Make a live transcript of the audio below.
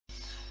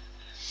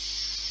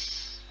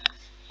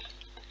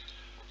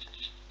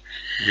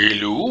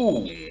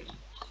Hello,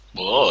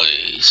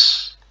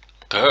 boys,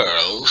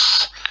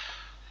 girls,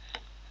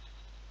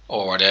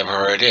 or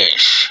whatever it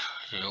is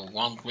you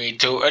want me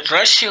to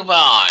address you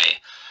by.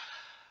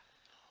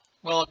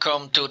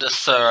 Welcome to the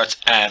third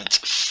and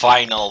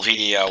final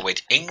video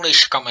with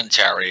English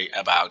commentary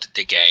about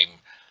the game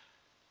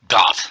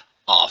God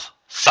of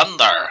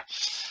Thunder.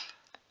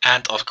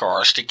 And of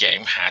course the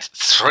game had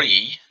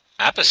 3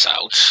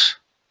 episodes.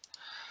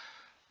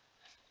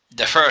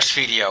 The first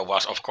video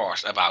was of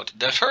course about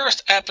the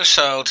first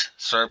episode,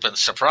 Serpent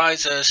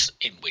Surprises,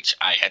 in which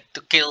I had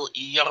to kill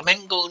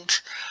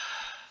Jormungand.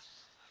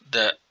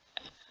 The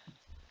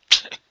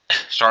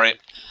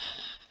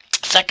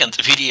second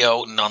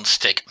video,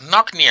 Non-Stick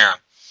Knocknear,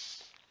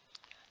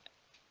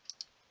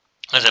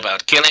 is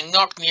about killing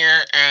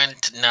Knocknear,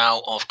 and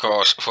now of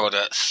course for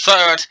the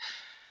third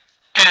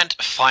and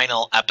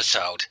final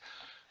episode,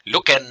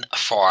 Lookin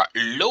for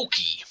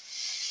Loki.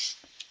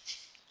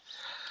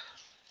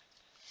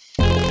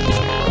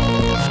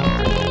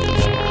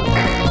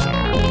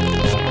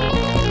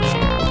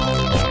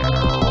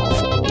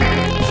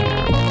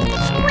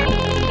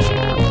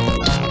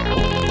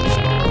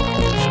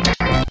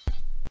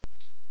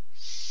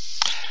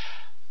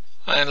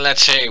 And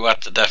let's see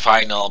what the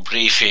final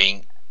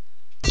briefing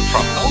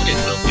from Odin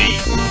will be.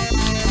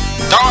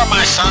 Thor,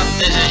 my son,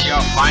 this is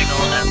your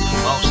final and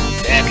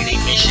most deadly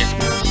mission.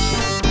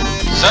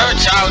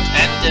 Search out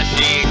and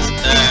defeat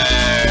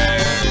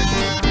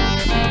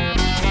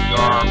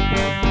your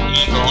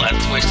evil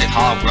and twisted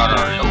half-brother,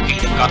 Loki,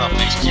 the god of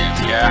mischief.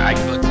 Yeah, I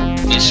could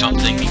miss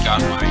something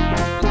because my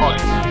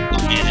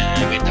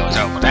window is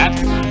over that.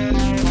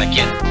 Thank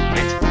you.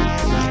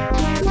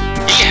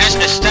 He has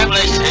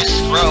established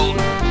his throne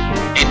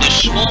in the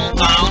small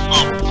town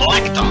of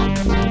Blackton,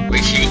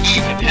 which he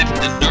even had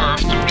the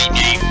nerve to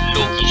rename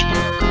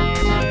Loki'sburg.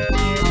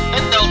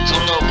 Unknown to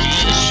Loki,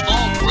 a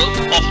small group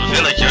of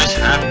villagers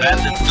have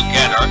banded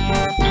together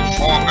to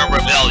form a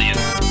rebellion.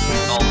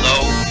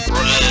 Although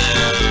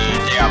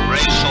they are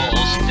brave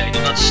souls, they do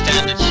not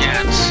stand a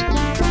chance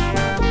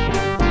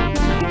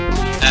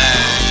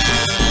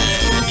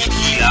in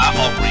Hela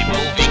of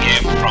removing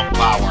him from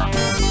power.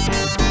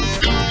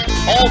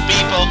 All the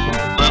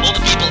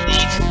people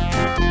need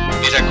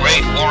is a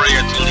great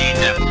warrior to lead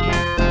them.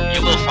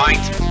 You will find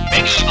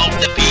many of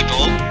the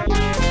people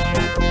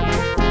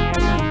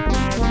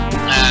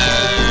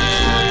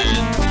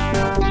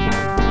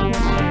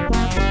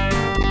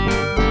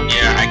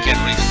I can't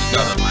read it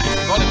because of my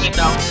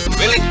window.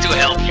 Willing to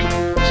help you.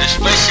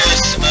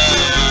 Suspicious,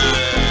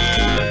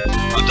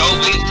 although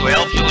willing to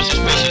help you,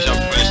 suspicious of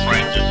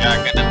strangers. Yeah, I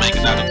cannot make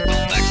it out of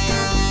context.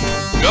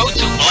 Go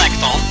to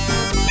Blackton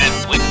and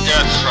win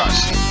their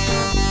trust.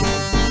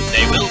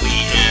 They will be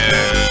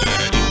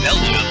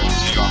invaluable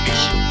to your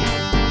mission.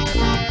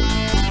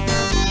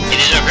 It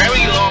is a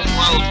very long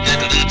road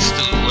that leads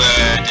to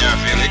their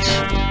village,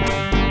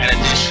 and it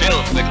is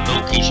filled with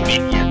Loki's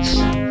minions.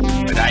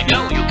 But I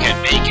know you can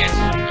make it,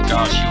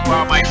 because you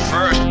are my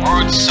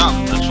firstborn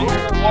son, a true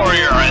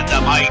warrior and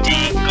the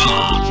mighty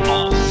god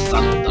of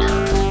thunder.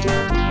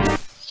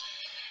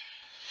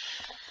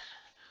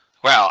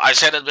 Well, I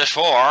said it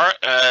before,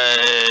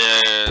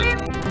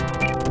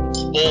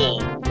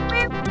 all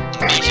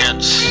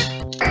missions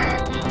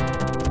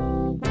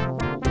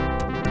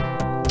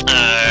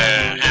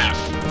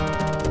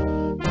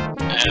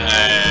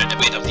have a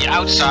bit of the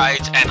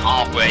outside and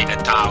halfway a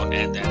town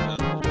and then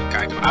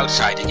kind of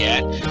outside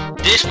again.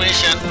 This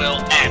mission will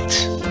end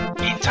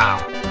in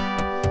town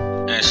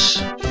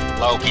as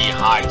Loki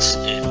hides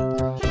in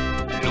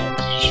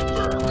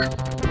Loki'sburg.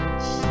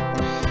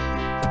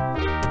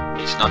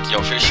 It's not the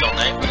official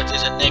name, but it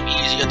is a name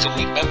easier to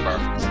remember.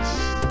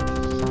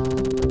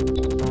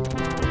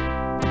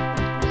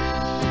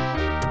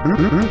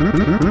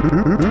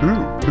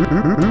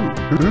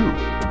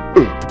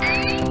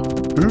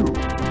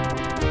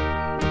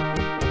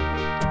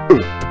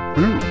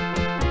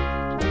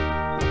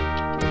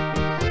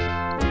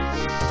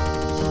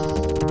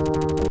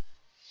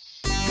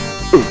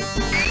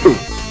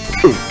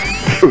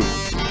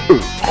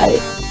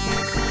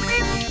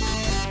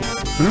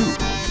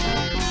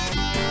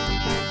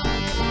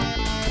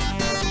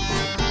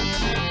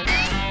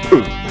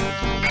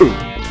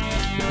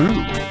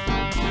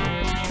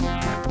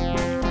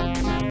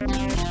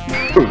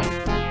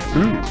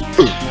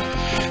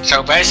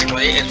 So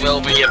basically it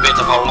will be a bit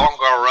of a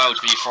longer road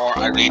before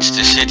I reach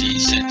the city,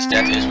 since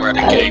that is where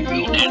the game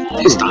will end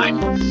this time.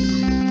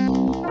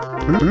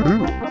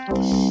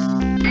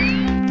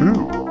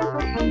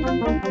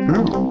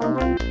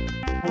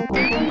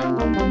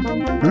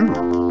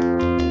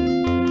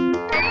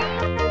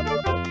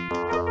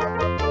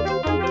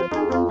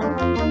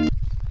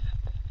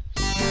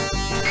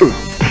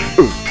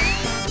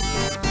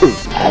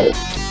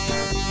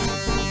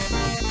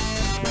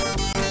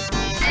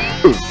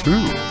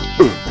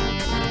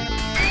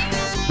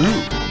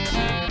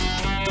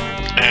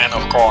 And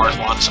of course,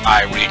 once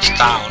I reach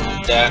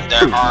town, then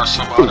there are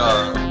some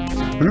other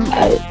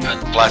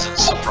unpleasant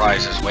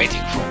surprises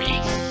waiting for me.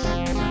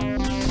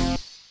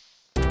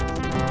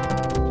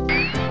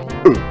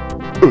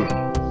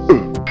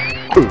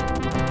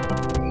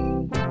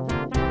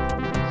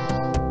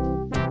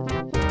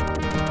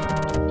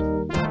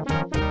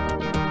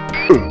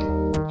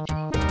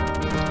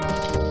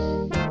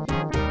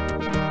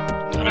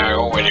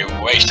 already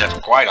wasted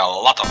quite a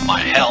lot of my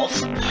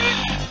health.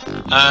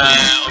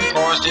 Of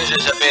course, this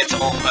is a bit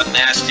of a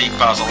nasty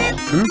puzzle.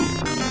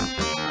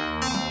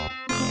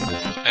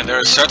 And there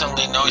is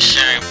certainly no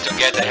shame to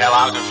get the hell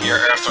out of here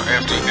after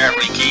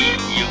every key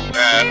you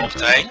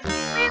obtain.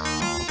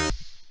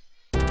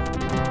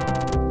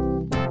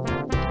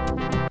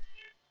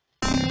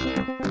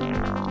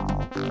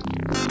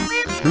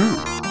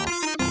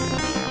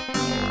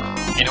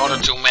 In order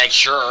to make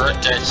sure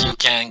that you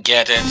can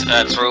get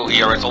it through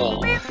here at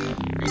all.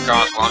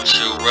 Because once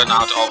you run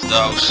out of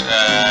those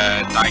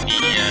tiny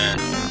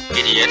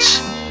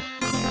idiots,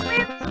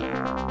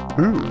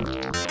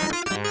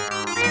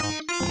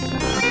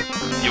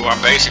 you are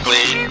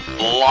basically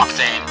locked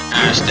in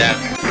as that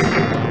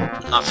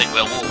nothing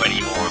will move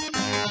anymore.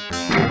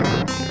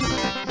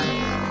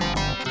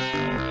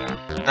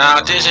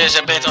 Now this is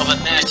a bit of a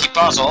nasty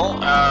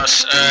puzzle,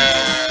 as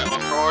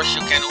of course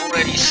you can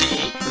already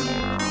see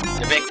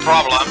the big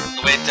problem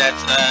with that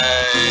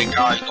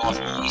guy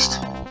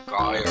northeast,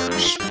 guy or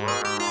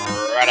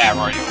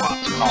whatever you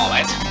want to call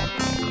it.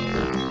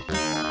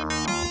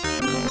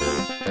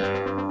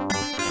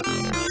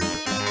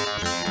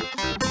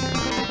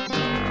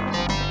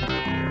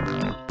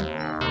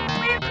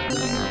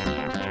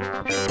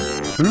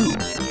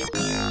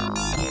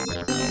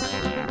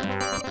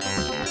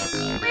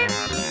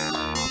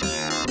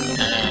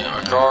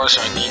 Of course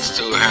I need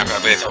to have a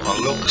bit of a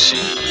look,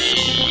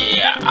 see,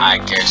 yeah, I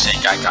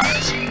think I got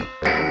it.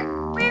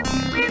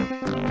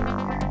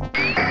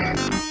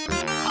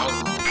 Oh,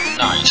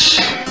 nice.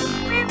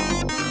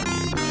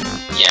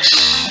 Yes,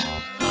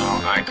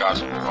 now I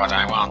got what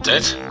I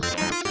wanted.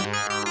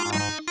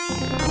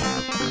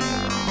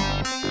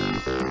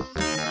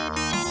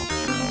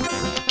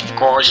 Of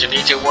course you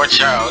need to watch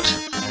out.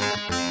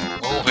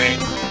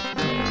 Moving,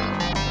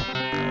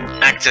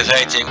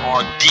 activating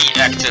or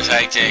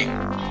deactivating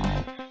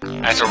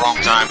at the wrong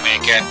time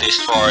and can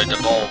destroy the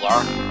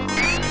boulder.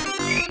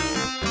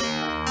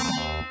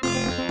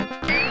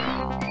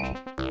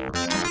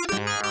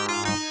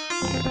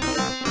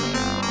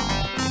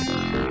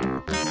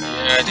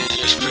 Yeah, this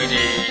is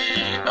pretty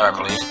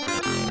ugly.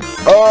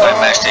 I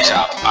messed this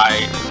up.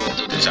 I will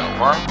do this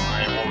over.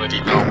 I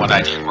already know what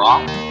I did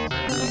wrong.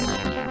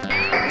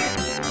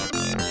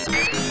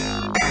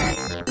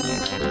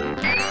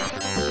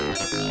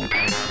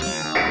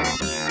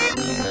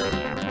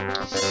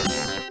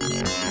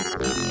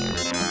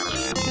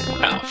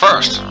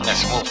 First,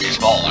 let's move this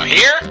boulder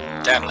here,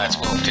 then let's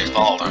move this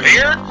boulder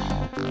here,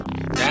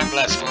 then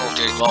let's move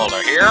this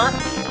boulder here.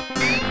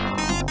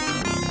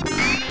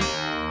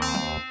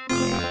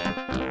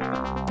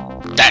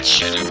 That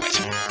should do it.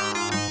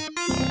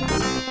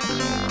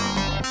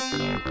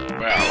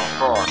 Well, of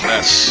course,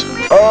 let's...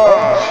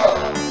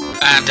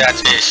 And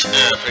that is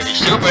pretty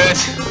stupid.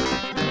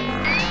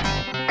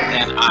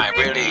 Then I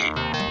really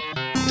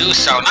do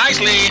so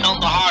nicely on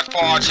the hard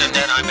parts and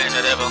then I mess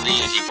it up on the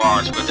easy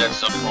parts, but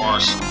that's of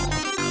course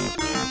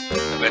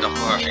a bit of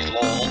Murphy's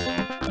Law.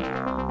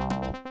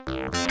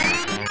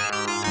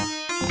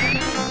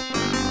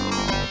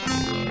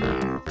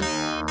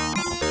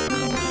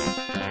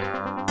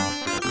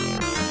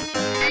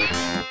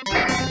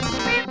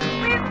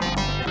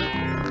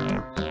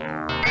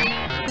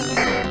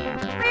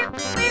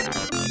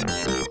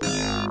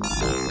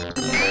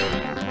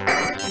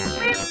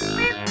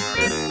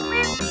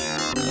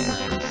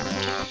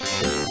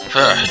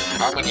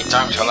 How many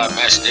times shall I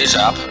mess this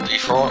up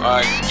before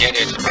I get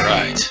it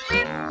right?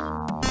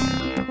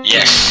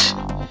 Yes!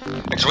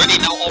 There's really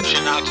no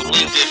option now to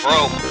leave this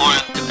room or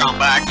to come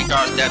back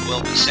because that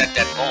will reset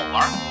that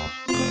boulder.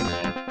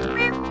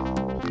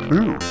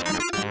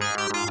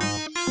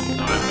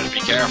 Now I'm gonna be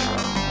careful.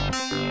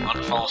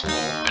 One false move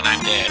and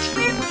I'm dead.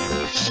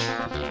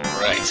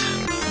 Right.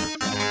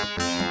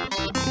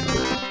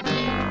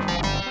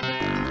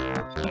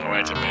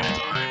 Wait a minute,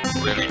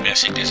 I'm really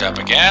messing this up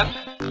again.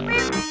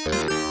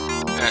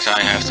 As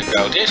I have to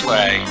go this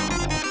way.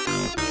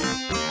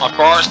 Of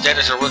course, that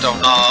is a route of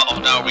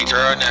no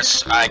return,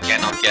 as I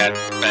cannot get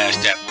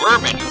past that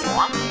worm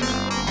anymore.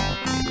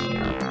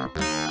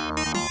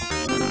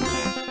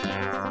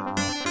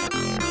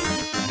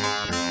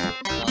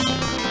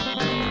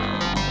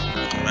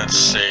 Let's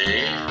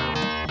see.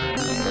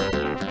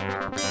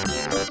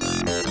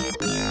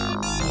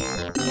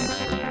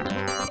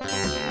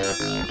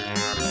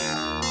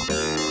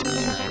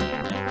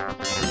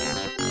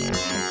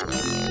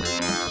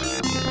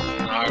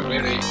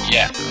 Really?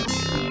 Yeah,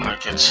 I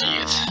can see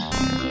it.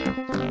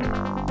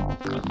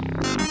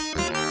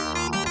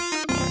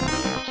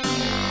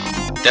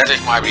 That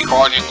is my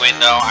recording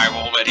window. I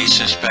already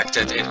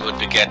suspected it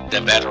would get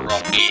the better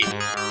of me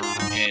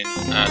in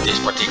this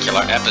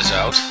particular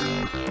episode.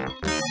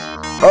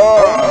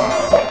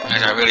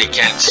 And I really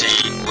can't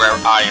see where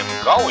I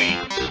am going.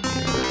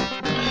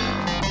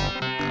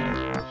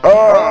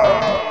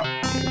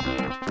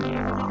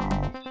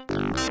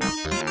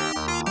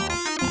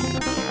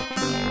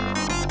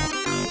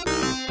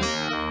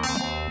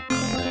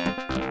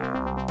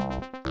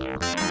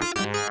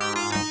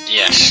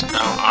 Yes,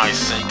 now I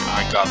think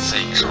I got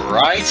things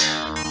right.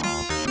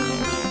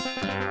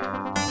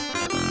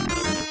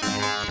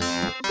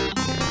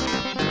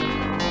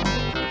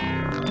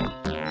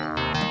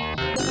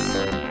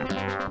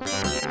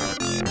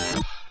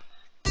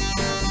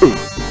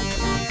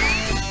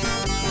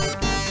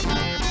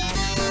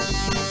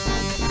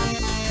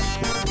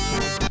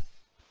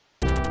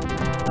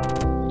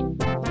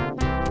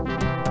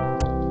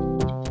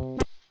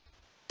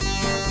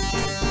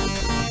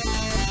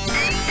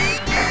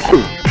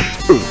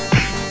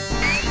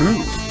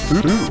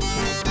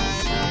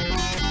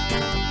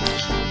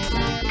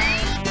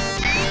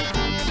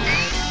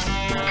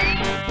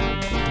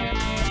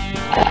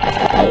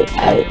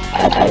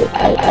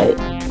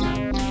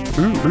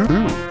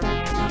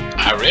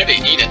 I really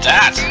needed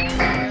that.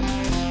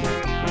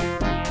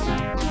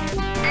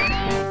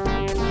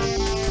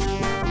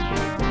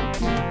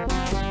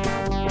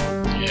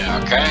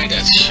 Yeah, okay,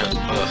 that should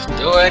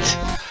do it.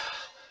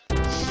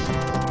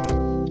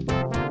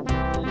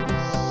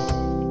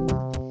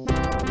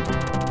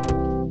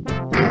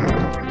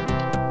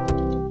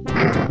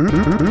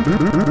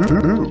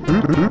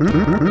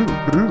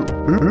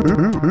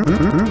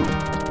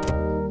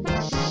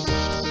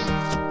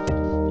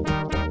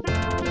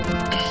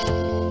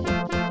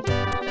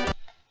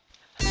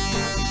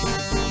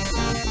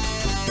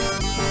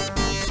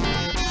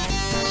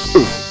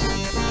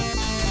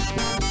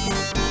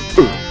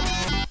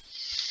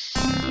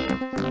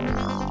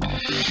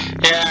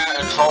 Yeah,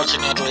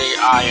 unfortunately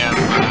I am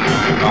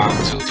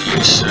bound to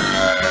these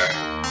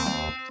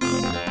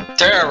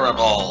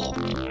terrible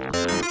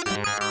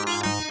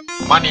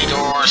money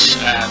doors,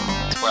 and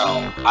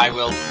well, I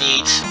will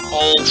need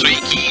all 3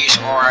 keys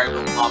or I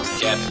will not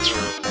get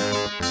through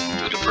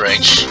to the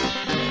bridge.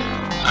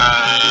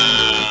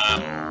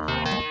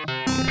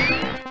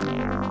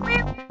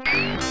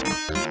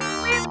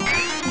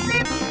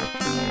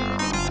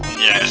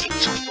 Yes,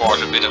 it's of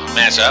course a bit of a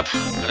mess up,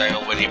 but I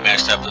already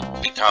messed up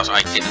because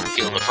I didn't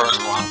kill the first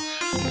one.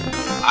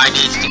 I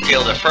need to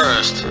kill the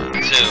first 2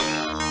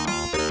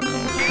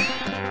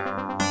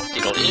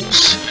 little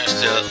imps, as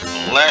the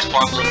last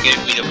one will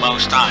give me the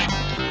most time.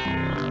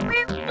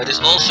 But it's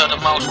also the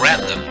most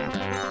random.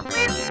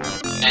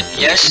 And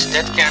yes,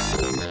 that can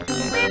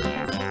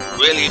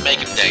really make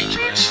him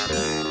dangerous.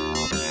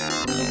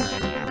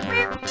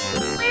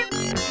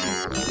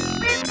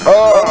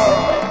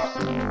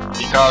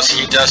 Because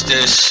he does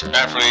this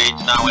every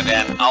now and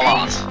then a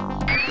lot.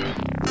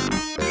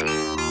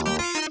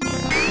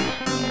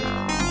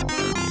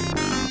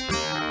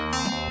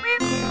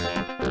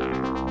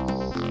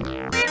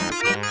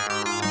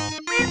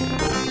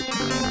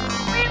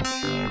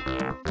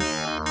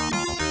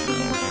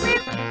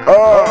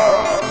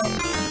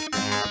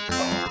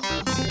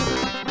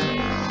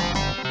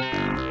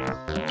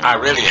 I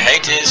really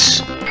hate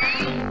this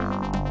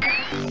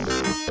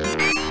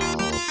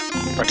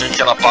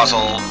particular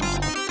puzzle,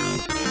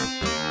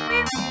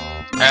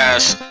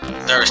 as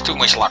there is too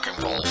much luck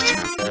involved.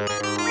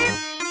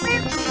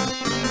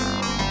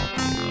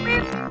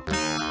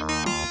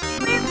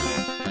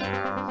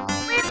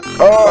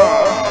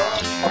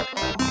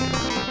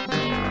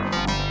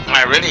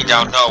 I really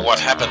don't know what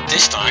happened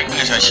this time,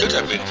 as I should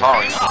have been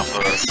far enough.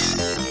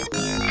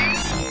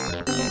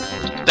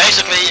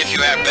 Basically, if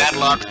you have bad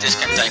luck, this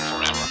can take forever.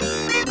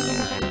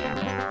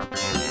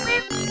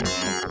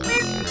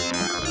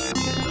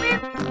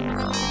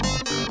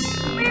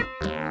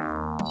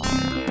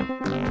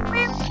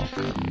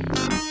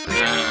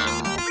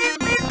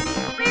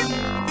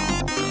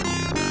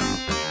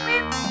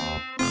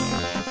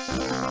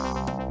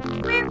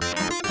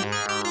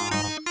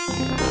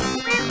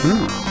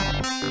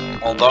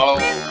 Although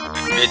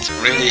it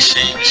really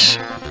seems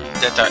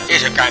that there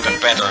is a kind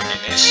of pattern in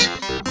this.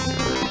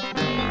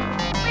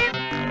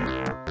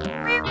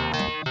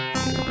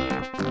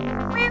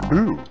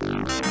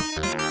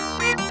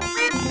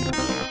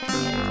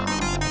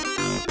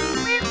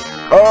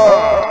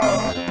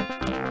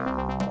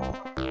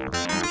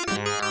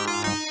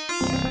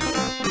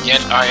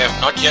 Yet I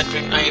have not yet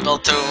been able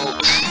to...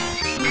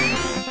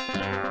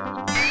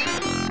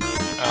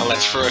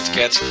 let's first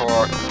get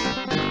for...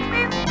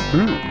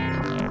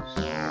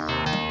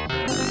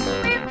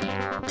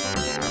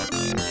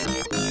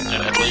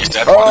 And at least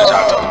that one is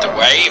out of the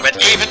way, but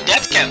even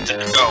that can't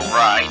go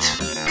right.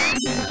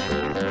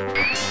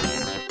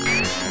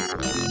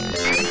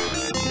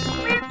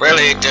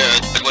 Really,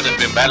 it would have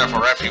been better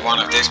for everyone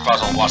if this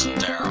puzzle wasn't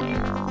there.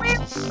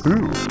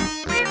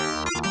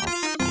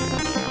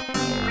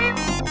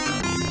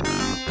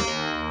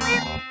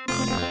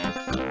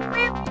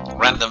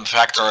 Random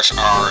factors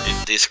are, in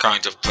this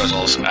kind of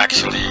puzzles,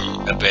 actually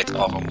a bit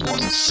of a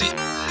mortal sin.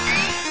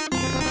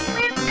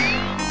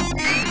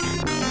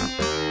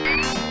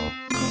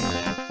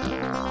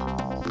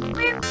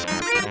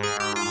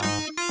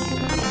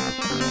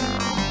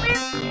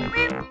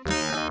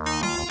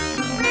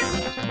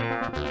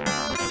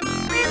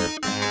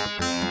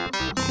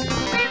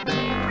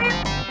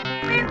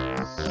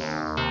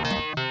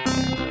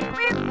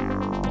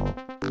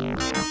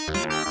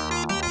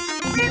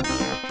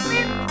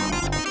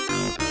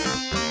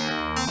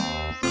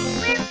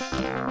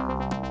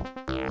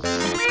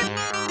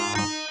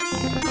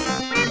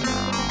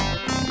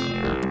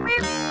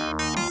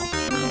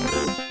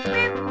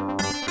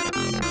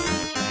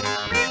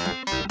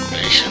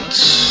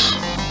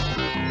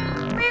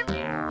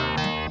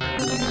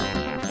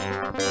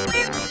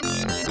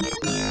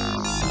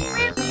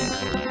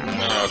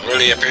 It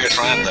really appears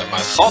random.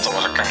 I thought there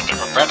was a kind of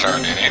a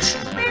pattern in it.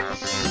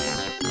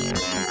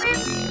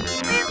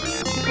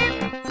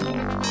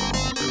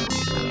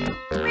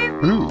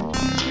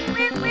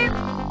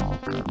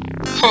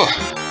 Well,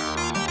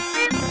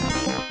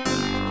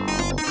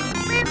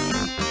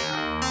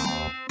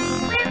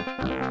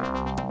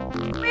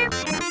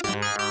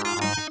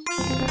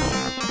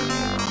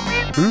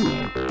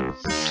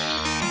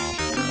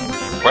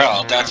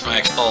 that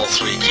makes all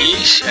 3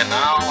 keys, and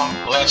now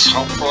let's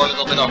hope for a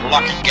little bit of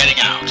luck in getting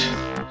out.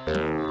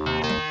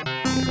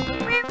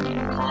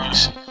 Of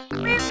course,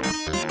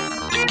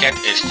 the cat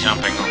is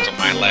jumping onto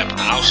my lap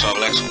now, so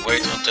let's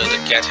wait until the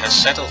cat has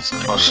settled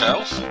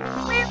herself.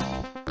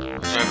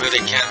 I really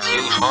can't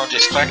use her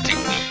distracting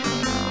me.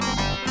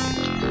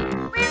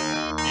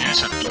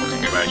 Yes, I'm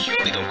talking about you,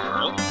 little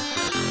girl.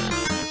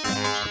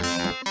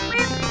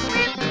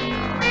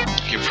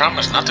 You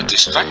promise not to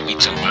distract me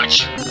too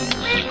much.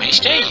 You may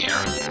stay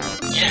here.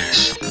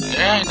 Yes,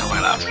 I know,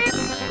 my love.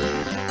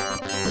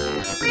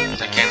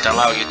 But I can't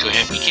allow you to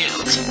have me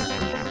killed.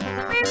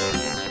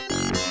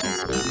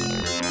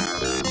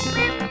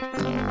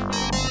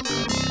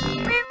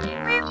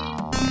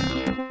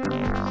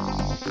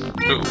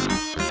 Ooh.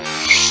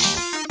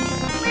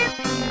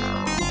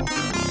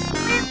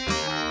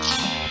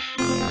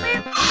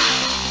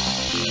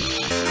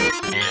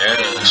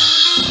 Yes.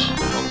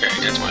 Okay,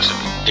 that was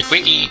the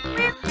quickie.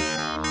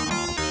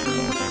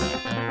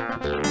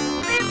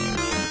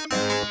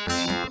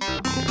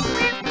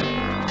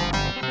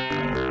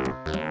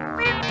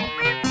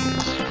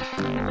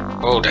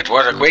 Oh, that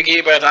was a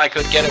quickie, but I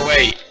could get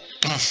away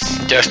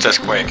just as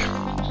quick.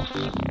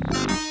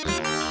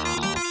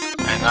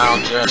 And now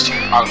just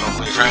out of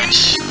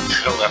revenge,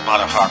 kill that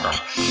motherfucker.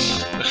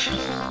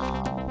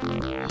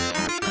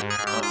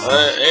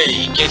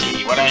 Hey,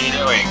 kitty, what are you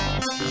doing?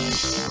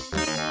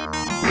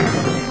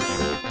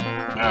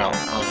 Now,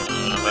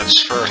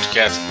 let's first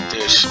get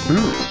this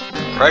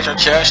treasure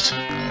chest.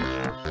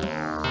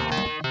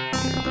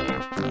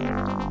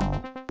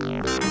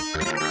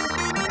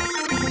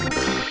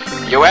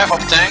 You have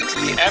obtained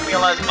the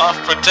Amulet of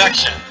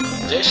Protection.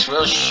 This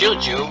will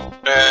shield you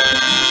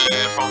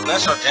from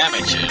lesser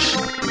damages.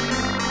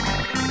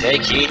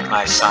 Take heed,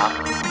 my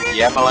son.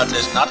 The amulet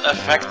is not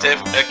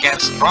effective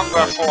against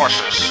stronger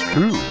forces.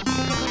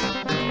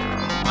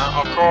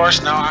 Now, of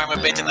course, now I'm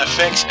a bit in a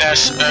fix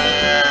as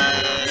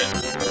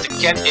the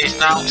cat is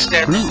now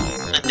standing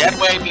in that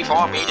way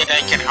before me that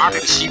I can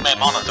hardly see my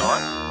monitor.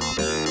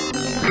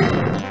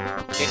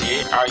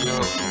 Kitty, are you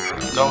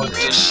going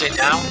to sit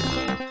down?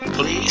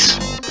 Please.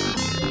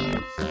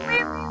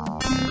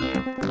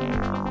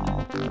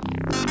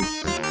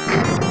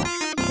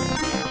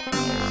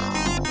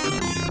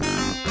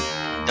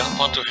 Don't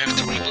want to have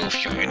to remove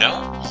you, you know?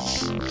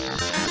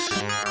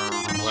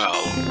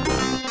 Well,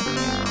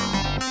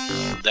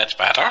 that's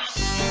better.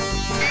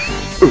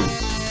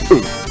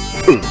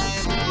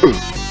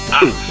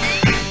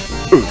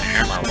 The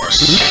hammer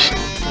was...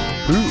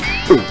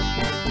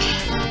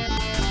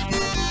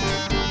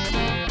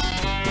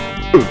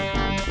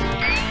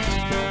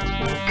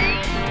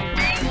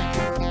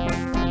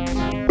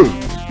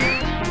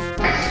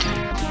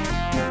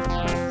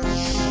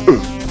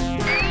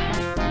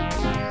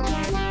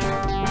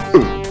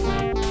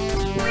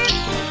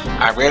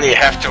 I really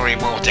have to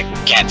remove the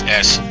cat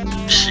as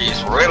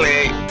she's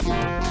really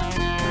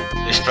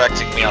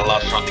distracting me a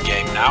lot from the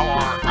game now,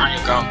 or are you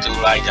going to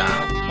lie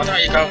down? What are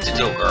you going to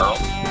do, girl?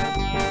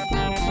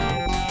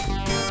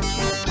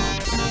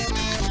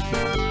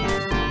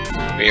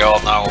 We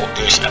all know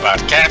this about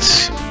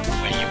cats.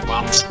 When you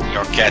want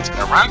your cat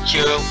around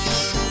you,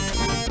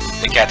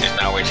 the cat is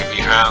nowhere to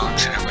be found,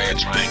 and we're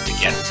trying to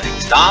get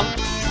things done.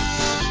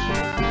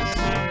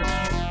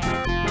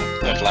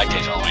 But like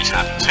this always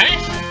happens, hey?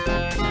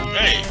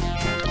 Hey,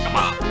 come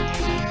on.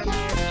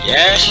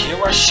 Yes, you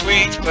are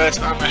sweet, but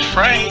I'm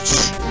afraid...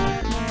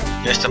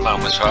 Just a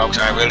moment, folks,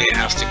 I really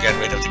have to get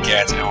rid of the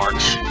cat, or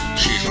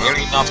she's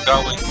really not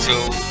going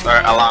to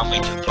allow me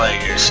to play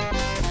this.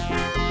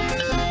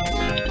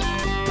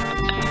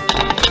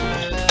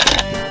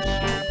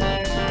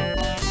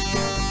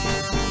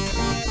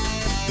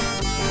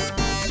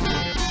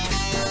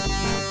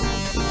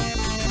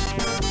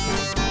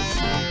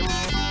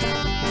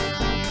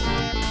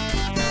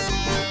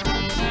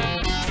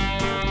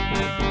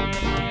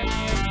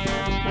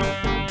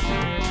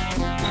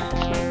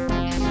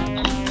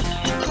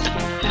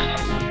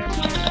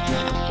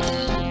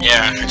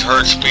 Yeah, it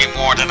hurts me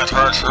more than it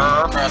hurts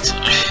her, but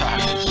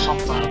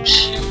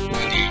sometimes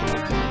really...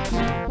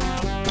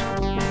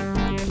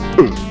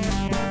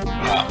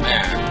 Oh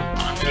man,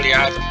 I'm really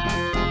out.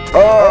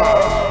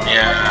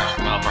 Yeah,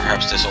 well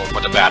perhaps this all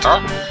for the better.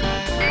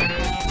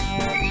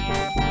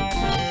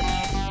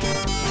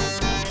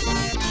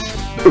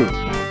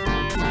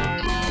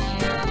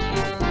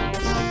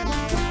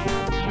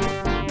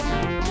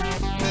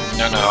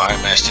 No,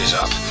 I messed this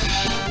up.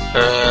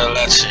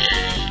 Let's see.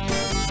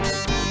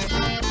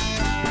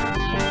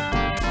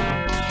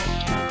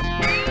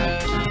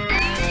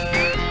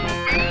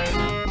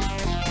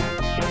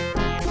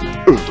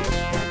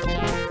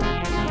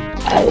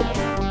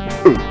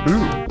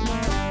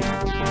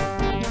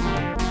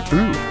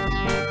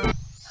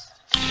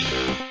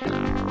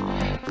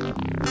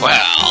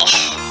 Well,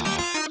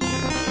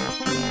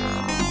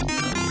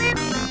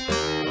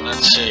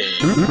 let's see.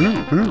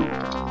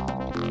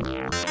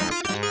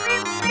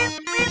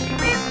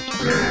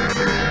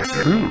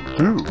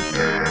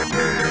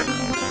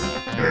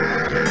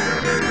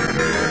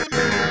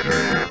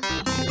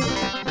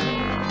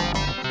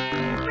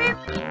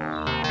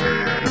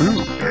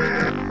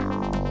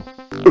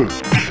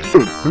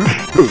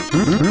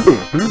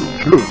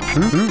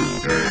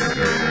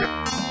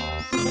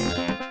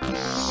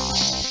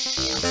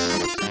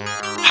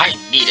 I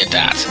needed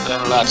that.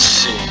 Let's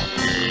see.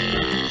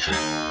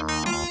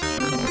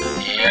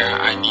 Here,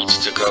 I need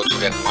to go to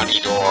that money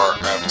door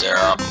up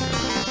there.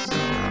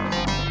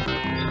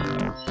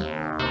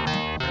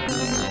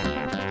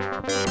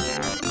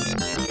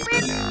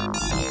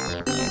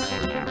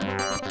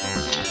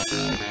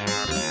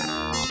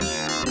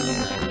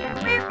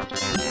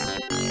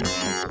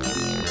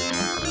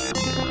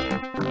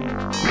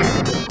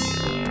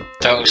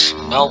 Those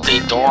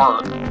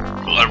multi-door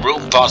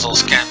room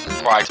puzzles can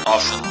quite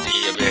often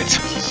be a bit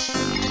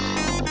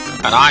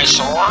an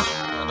eyesore,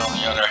 but on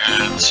the other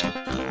hand,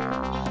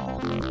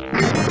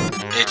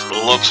 it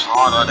looks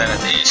harder than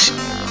it is.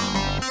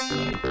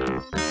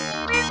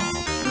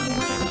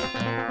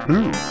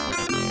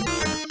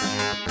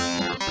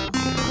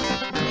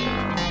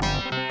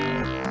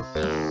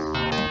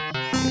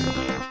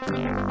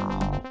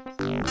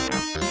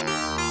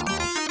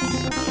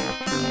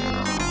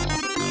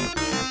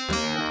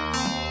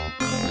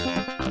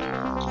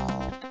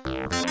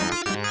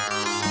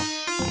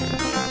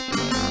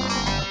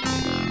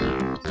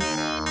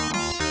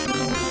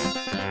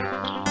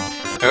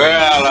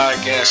 Well, I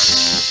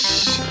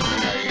guess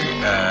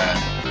I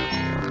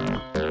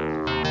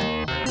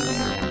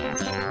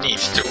need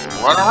to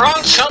run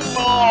around some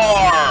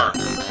more.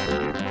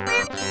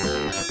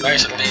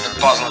 Basically, the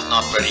puzzle is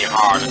not very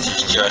hard.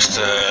 It's just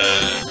a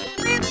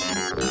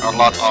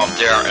lot of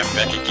there and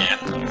back again,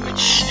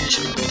 which is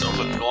a bit of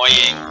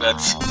annoying, but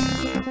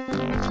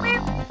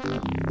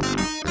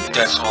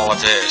that's all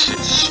it is.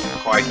 It's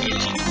quite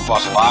easy to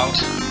puzzle out.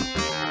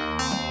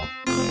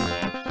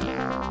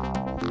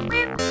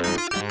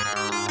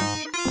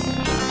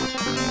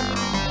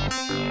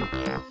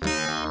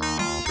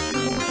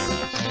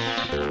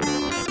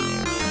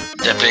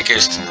 The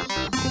biggest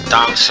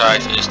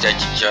downside is that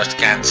you just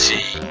can't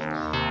see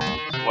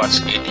what's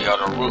in the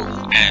other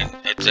room and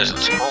it doesn't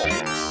scroll.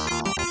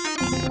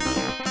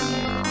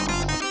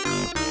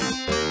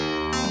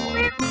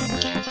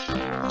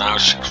 Now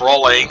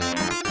scrolling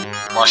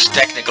was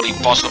technically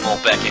possible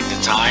back in the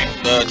time,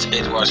 but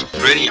it was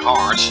pretty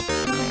hard.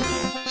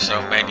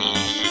 So many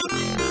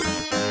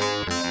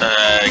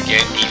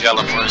game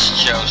developers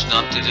chose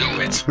not to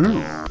do it.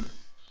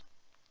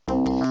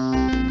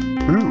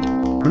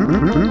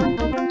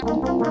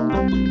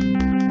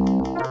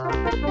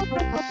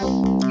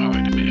 Oh,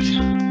 wait a minute.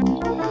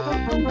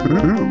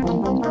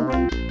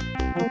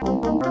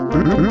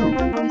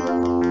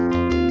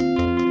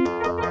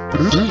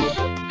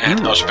 And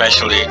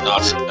especially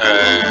not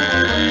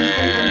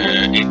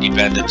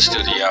independent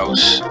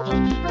studios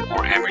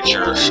or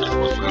amateurs. It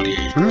was really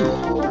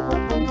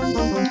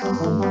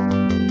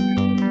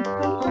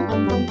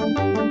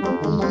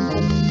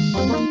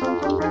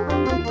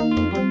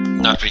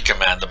not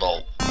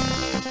recommendable.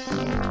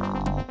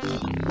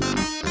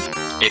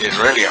 It is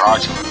really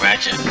hard to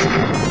imagine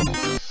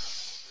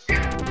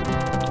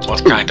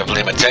what kind of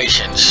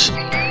limitations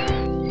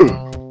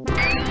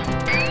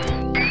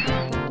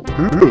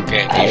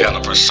game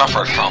developers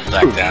suffered from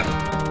back then.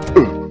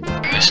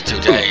 As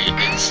today,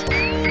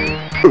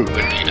 it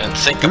would be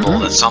unthinkable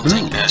that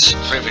something as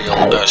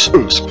trivial as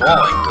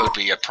scrolling could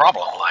be a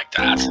problem like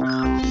that.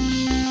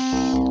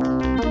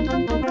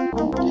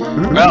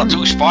 Well,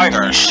 two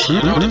spiders,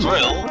 you know the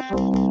drill.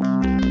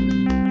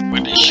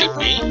 When they shoot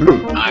me,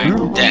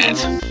 I'm dead.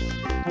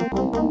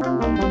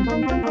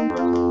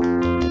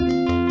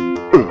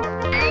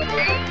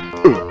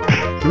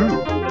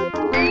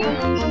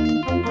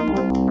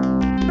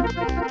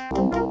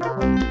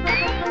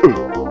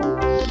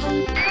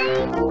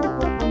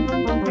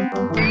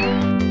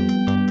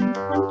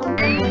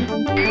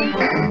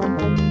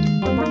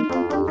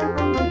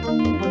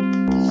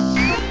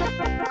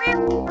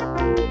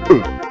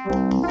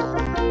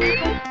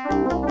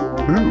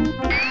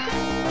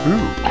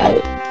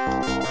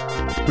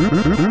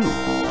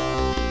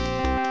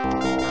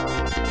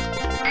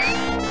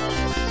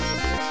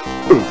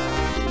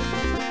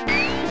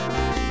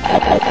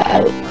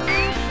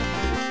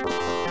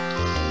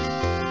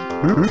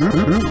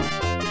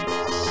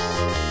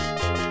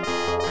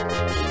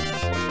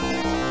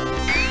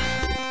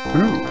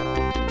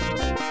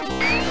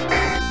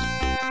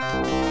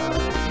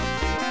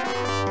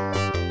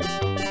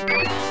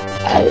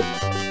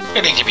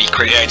 You need to be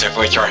creative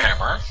with your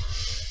hammer.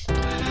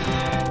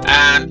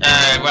 And,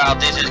 well,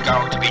 this is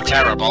going to be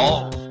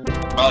terrible.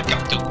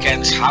 Welcome to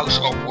Ken's House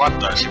of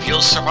Wonders. If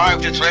you'll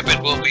survive the trip,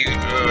 it will be,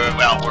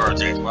 well,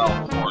 worth it. Well,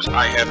 of course,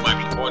 I have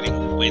my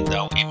recording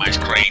window in my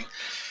screen,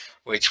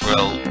 which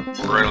will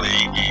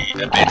really be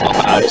a bit of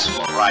an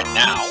eyesore right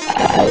now.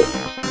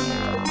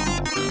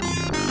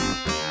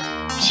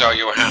 So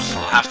you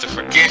have to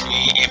forgive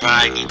me if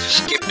I need to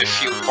skip a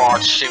few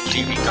parts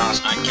simply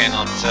because I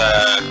cannot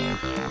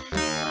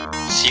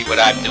see what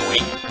I'm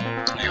doing.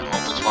 I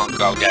hope it won't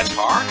go that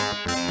far.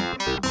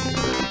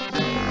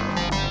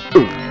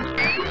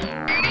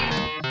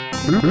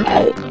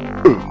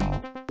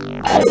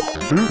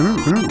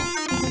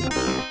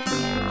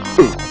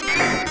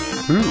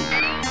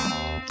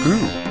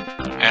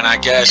 And I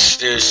guess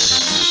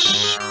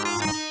this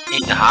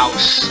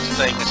in-house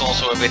thing is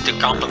also a bit to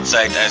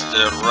compensate as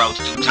the road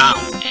to town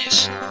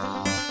is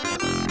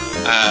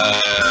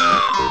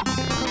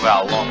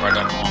well, longer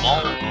than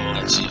normal.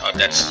 Let's see, oh,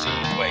 that's the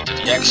way to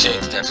the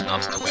exit, that's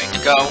not the way to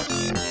go.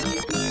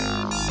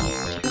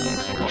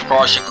 Of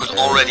course you could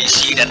already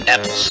see that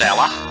apple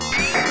seller.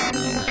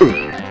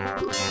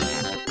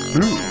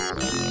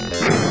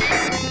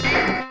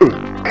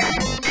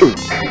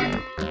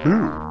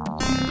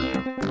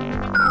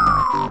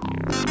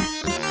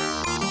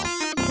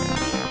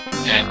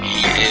 And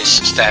he is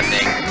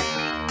standing.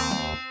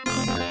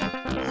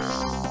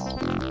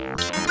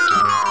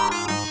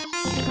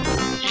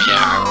 Yeah,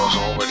 I was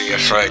already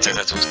afraid that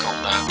it would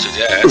come down to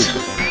that.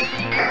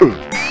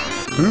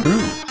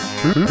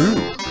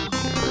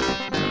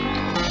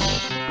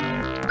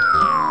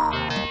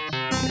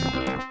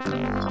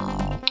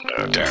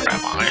 Oh, there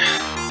am I.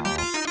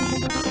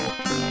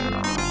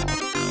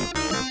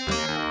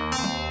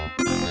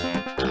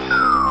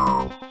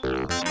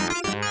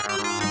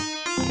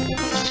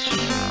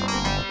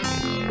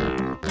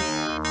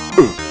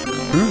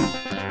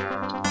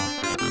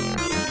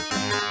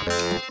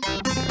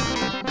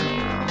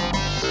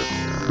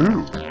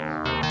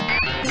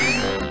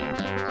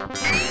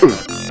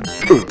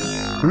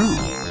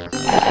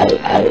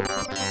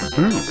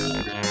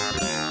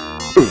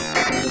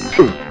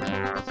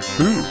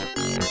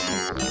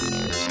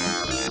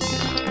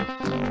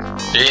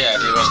 Yeah,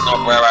 this was not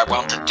where I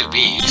wanted to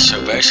be,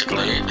 so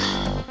basically...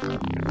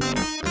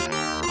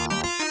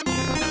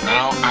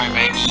 Now I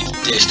may need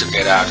this to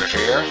get out of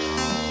here.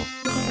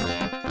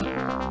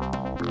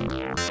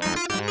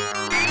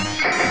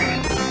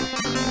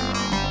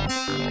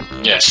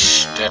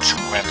 Yes, that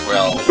went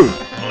well.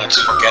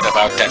 Let's forget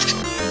about that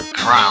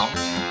crown.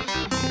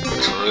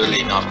 It's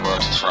really not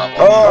worth the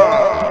trouble.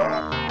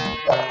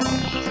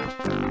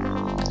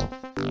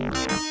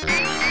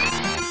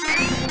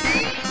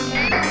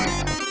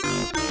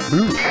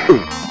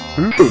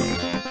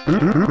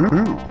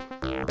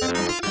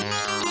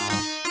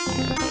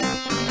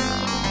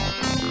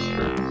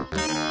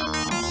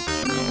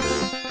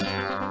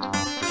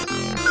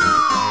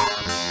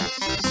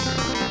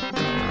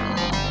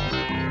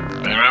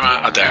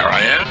 There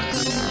I am.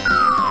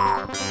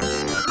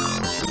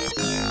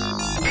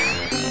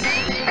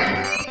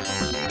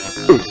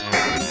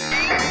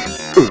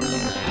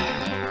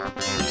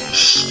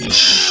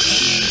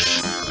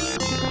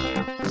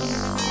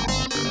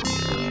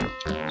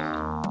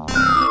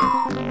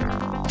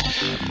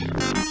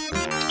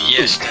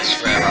 Yes, that's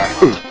where I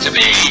wanted to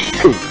be.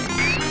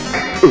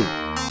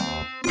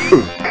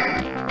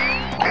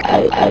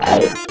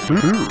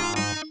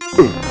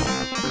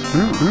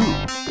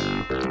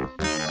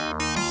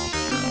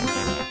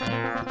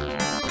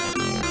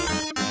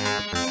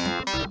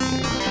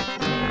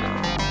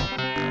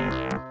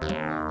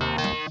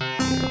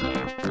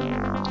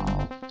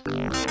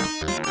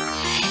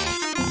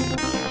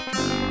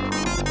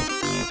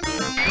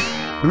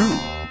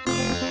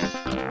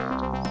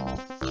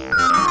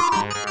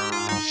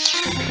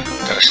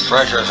 Those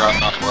treasures are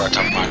not worth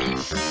the money.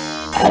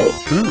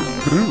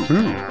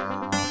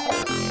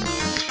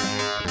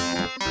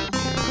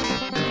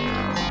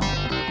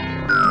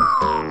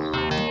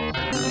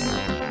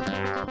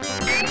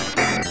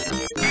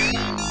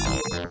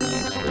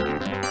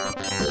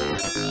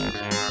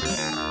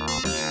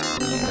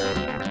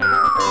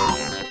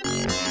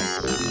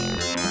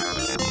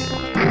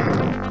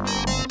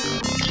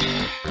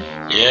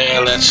 Yeah,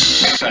 let's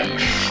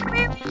save.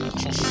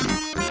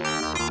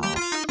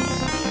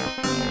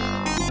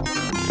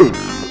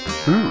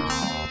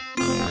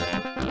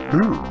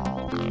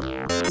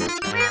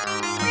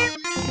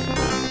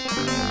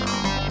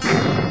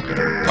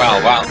 Well,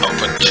 I'll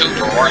open 2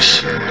 doors.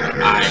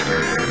 I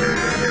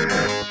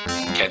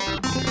can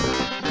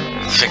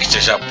fix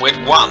this up with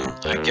 1.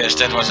 I guess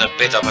that was a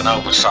bit of an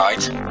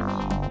oversight.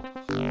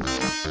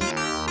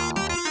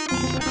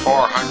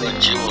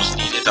 400 jewels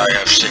needed, I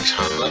have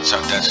 600,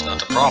 so that's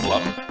not a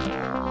problem.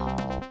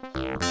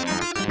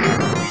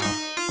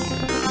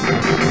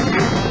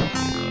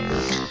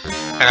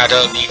 And I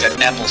don't need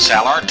an apple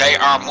seller. They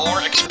are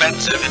more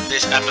expensive in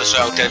this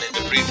episode than in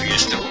the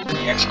previous 2.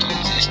 The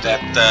excuse is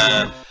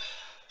that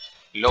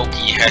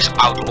Loki has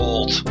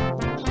outlawed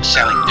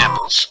selling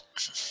apples.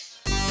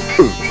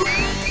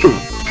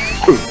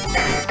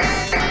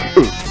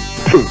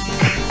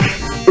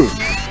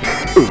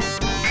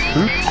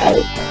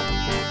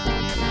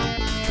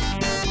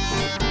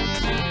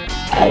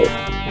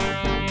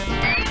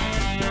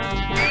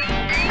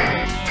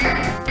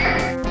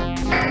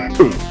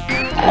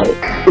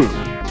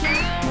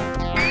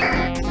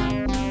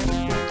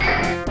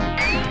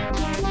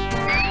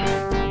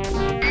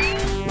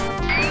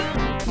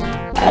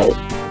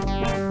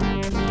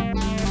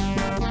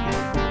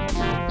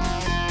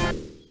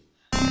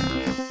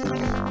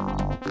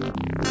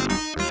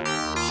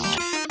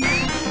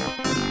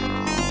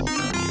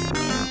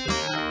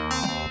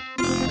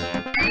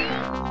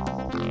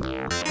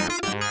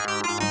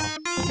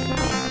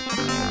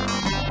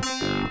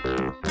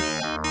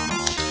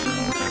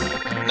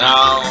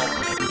 Now,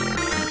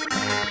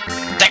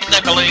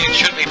 technically it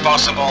should be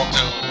possible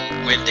to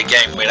win the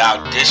game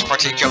without this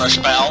particular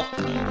spell.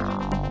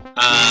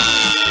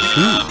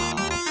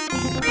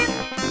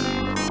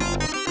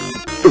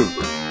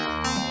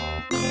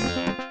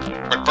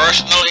 But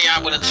personally, I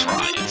wouldn't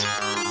try it.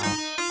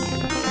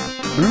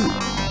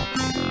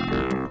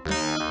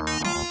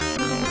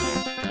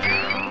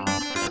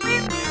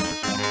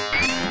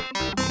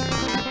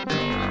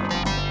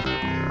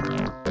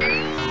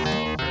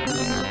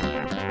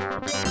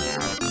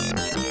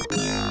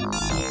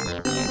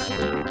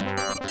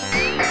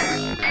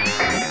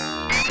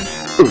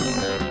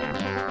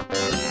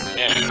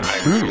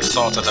 I really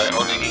thought that I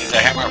only needed a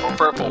hammer for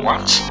purple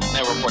ones,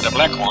 never for the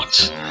black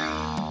ones.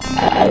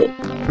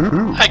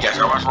 I guess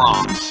I was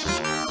wrong.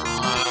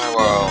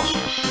 Well,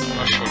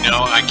 as you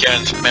know, I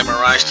can't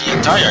memorize the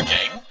entire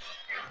game.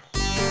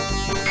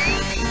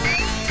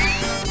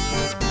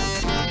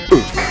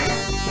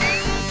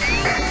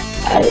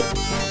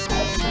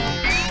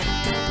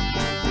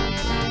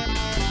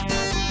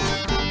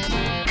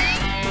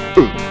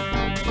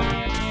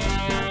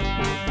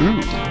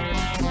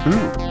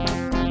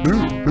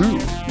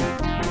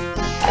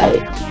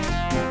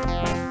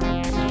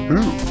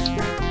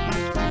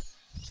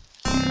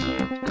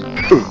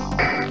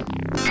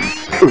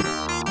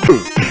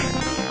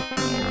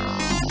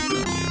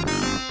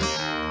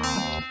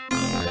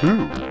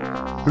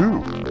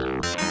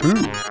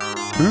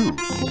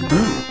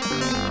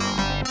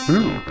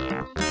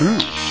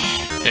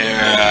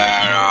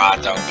 I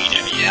don't need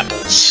any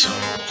apples, so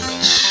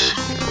let's...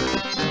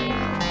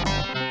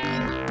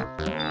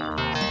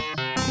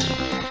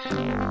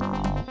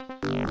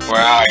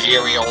 Well,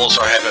 here we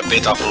also have a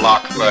bit of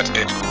luck, but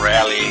it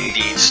rarely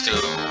leads to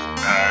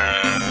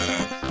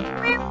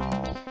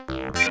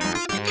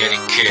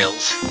getting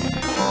killed,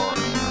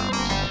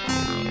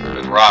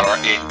 but rather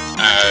in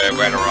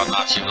whether or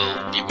not you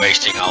will be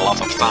wasting a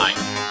lot of time.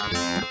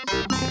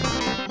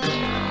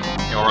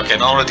 You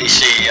can already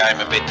see I'm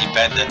a bit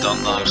dependent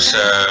on those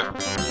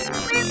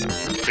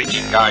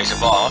freaking guys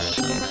above.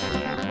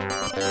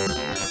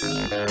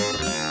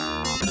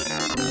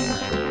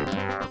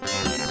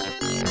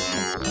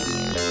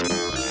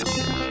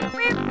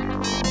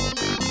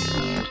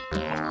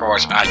 Of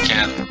course I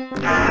can.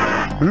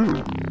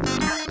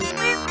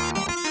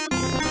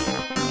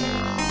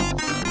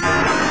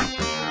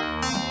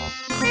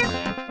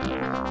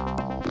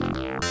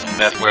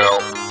 That will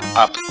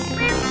up.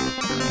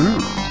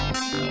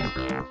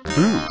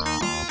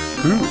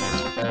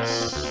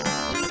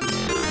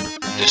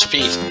 The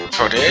speed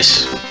for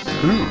this.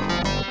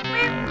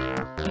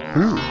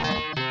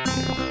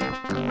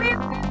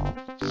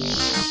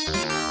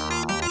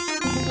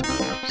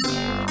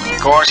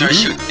 Of course, I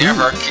should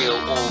never kill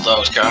all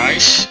those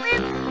guys,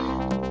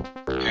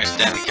 because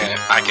then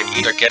I can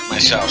either get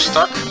myself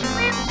stuck,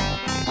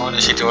 or in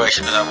a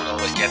situation that I would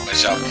always get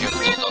myself killed,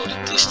 although the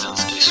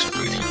distance is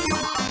pretty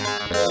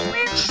long,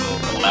 so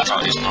the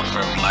latter is not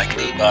very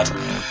likely, but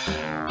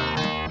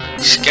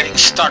getting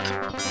stuck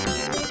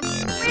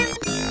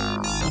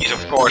is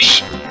of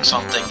course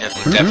something that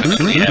would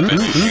definitely happen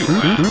if you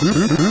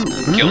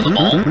kill them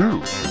all.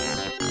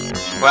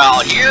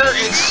 Well, here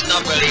it's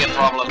not really a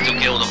problem to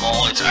kill them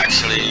all, it's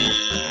actually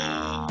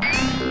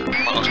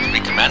most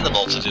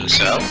recommendable to do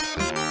so.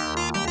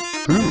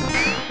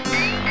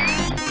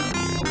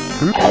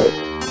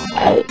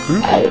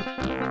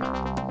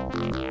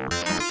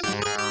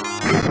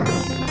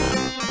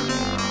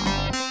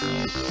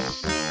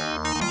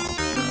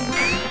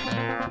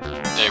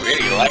 They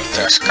really liked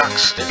their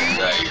skunks, didn't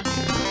they?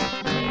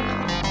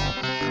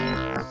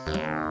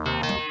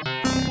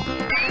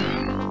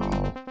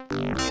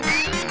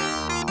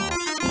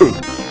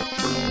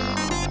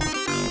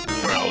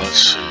 Well, let's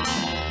see.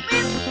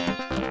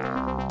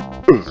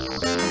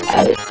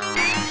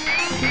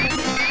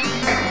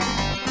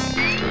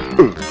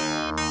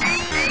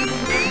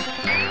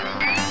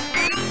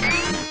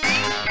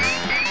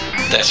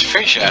 That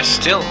fish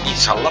still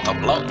needs a lot of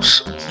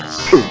blows.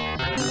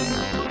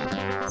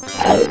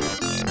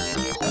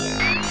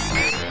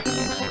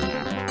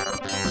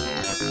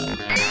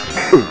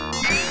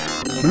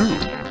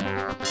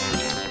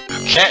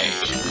 Okay,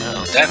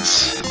 well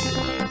that's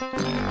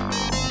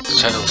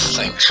settles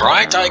things,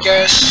 right, I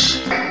guess?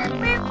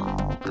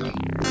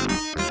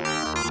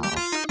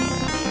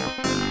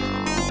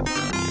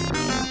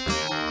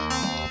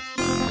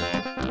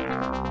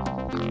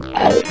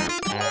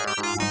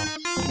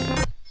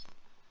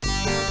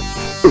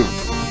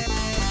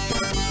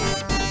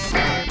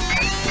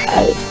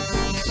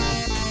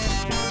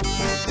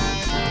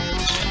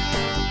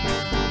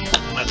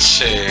 Let's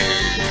see.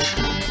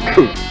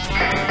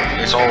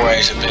 It's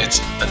always a bit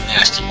a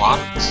nasty one.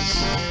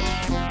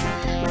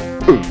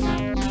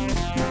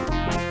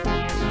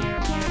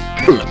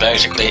 But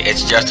basically,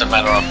 it's just a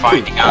matter of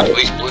finding out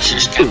which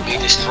bushes can be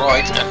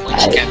destroyed and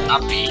which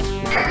cannot be.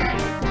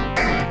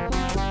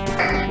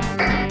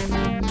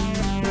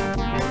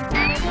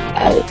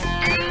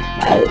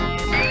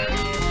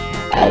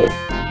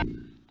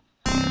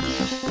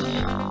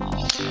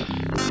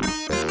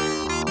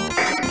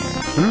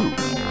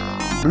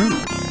 Let's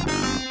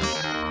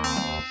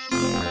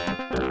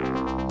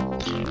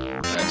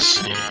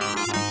see.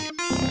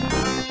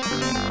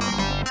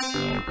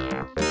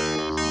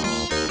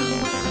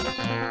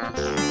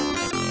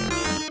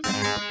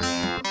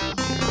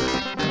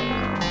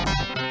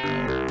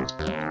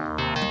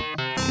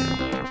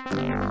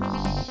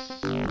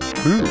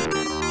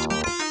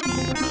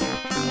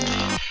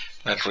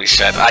 Let's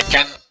reset. I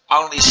can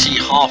only see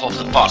half of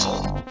the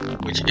puzzle,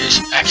 which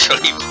is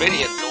actually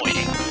pretty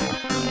annoying.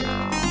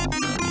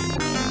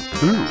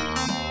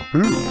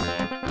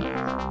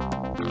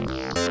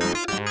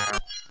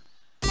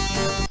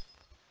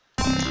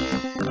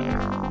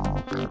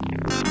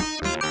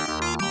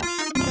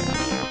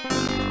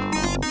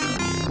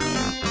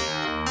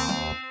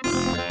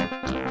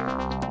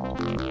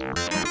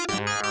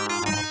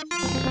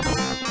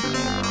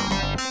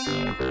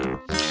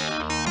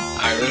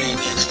 I really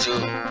need to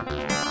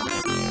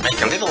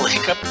make a little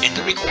hiccup in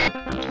the record.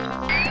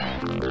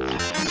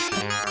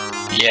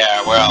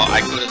 Yeah, well,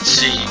 I couldn't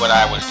see what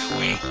I was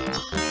doing.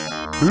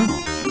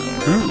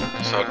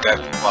 So that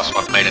was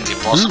what made it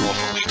impossible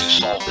for me to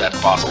solve that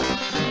puzzle.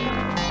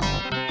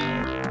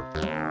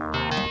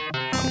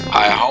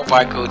 I hope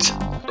I could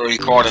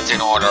record it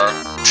in order,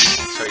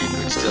 so you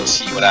could still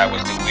see what I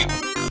was doing.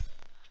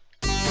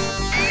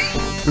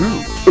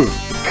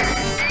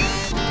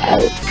 I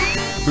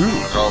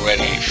was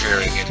already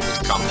fearing it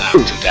would come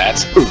down to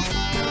that.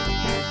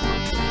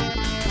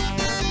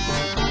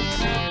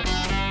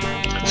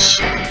 Let's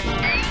see.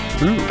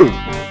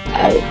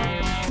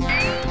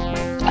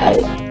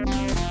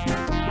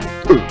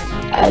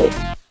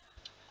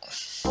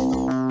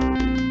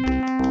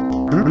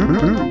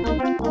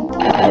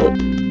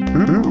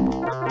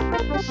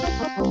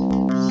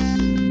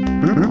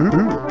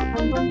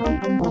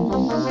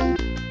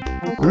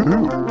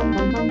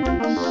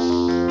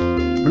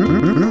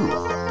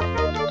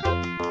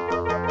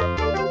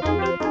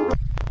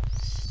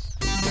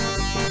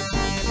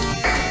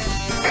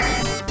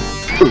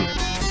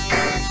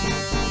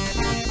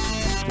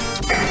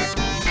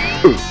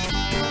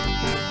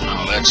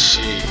 Now let's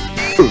see.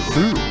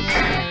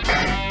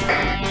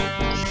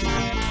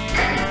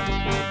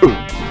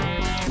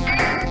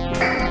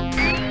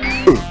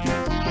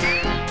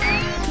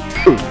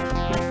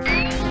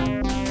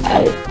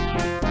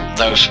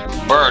 Those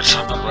birds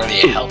are not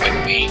really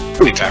helping me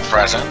with their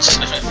presence.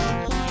 Let's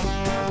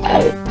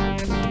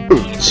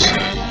see.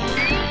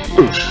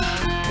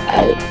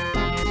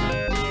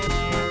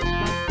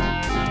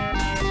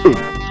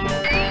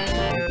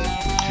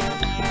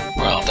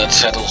 Well, that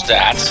settles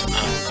that.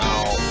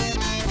 Now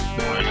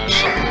I have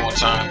some more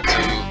time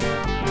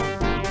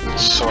to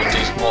sort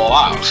this all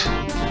out.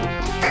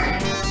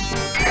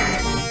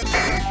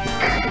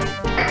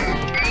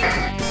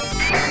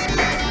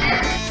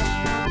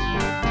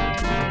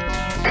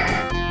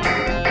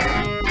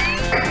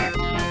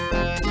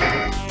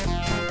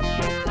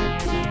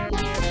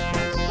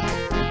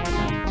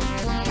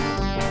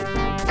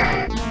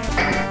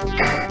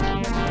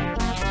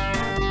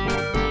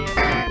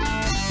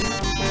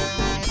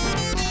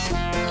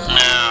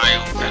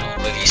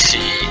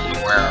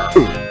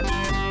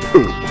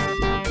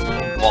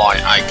 Why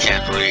I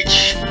can't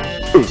reach.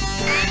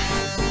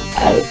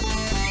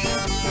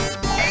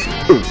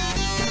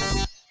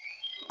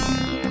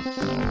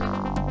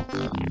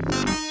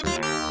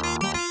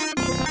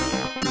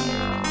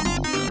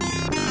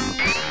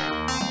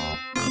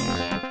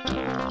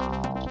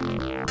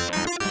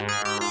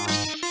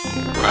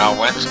 Well,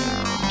 once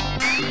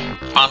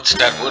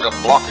that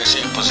wooden block is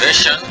in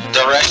position,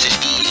 the rest is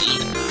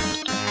easy.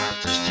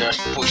 It's just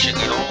pushing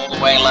it all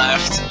the way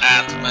left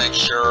and make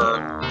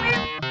sure.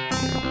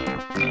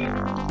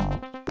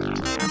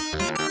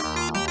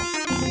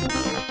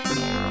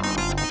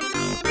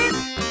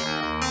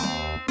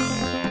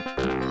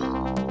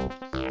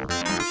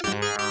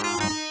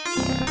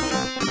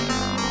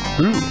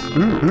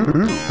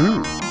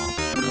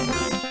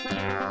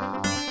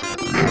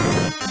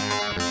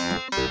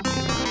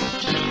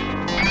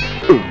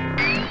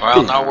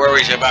 Well, no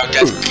worries about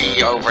that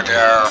key over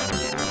there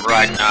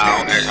right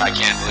now, as I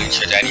can't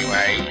reach it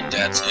anyway.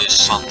 That is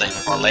something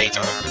for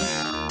later.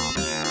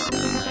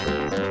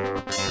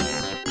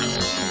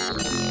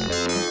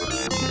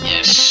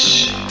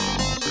 Yes.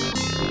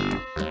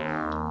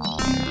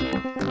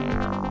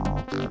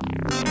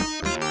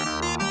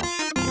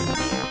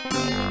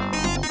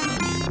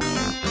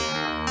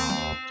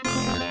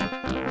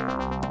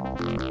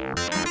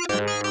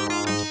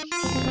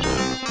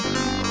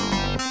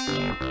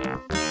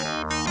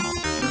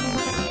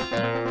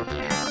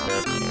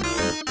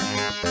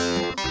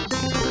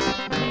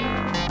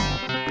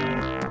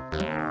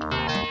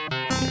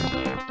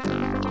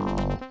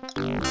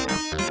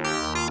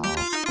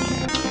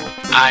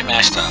 I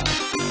messed up.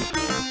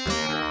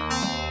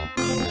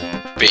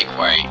 Big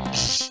way.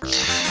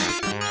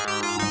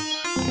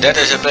 That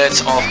is a bit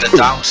of the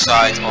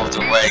downside of the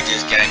way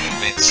this game has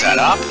been set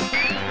up.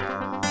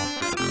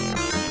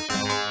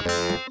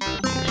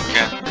 You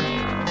can,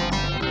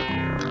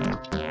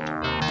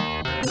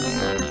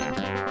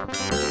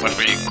 what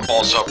we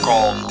also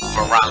call, move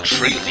around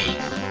freely.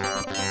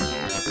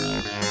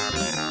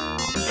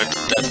 but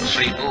that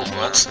free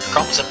movement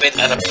comes a bit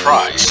at a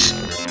price.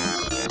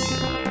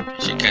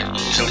 You can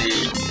easily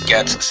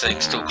get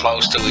things too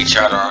close to each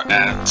other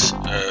and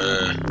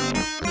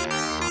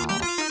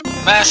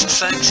mess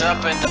things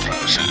up in the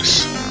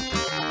process.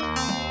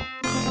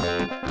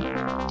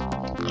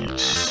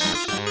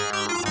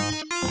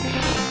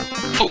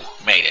 Phew,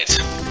 made it.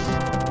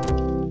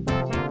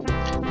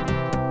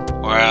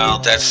 Well,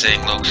 that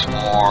thing looks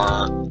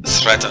more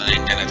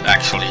threatening than it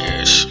actually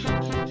is.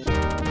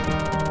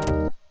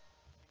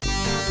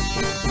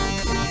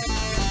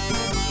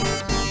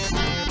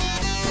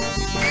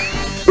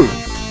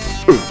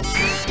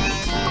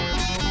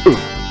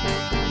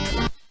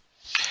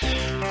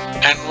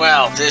 And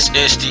well, this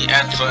is the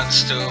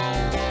entrance to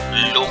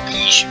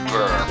Loki's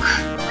Burg.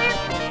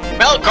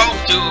 Welcome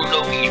to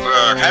Loki's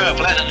Burg. Have a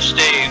pleasant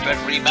stay, but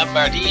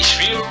remember these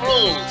few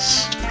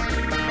rules.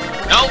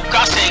 No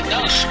cussing,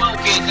 no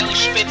smoking, no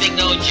spitting,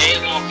 no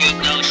jaywalking,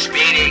 no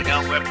speeding,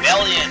 no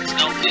rebellions,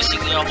 no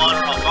kissing your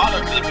mother or father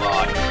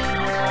goodbye,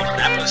 no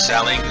golden apple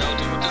selling, no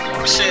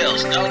door-to-door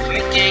sales, no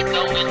drinking,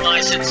 no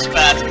unlicensed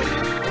spat,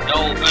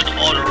 no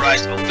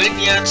unauthorized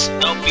opinions,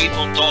 no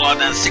people taller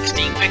than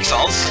 16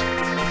 pixels.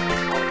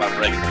 About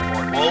breaking the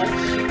fourth wall.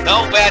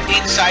 No bad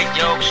inside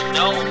jokes,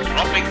 no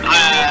dropping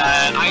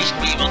ice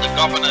cream on the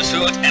governor's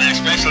hood, and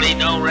especially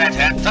no red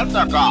hat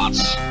thunder gods.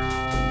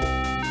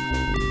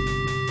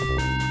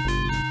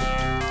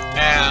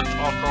 And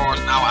of course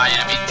now I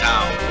am in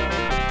town.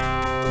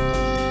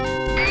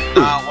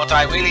 Now what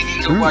I really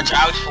need to watch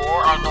out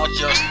for are not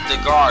just the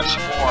guards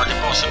or the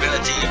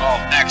possibility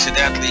of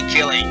accidentally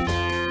killing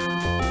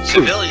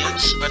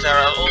civilians, but there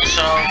are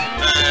also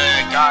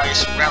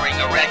guys wearing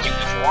a red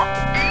uniform.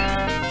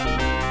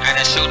 And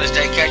as soon as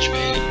they catch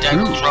me, they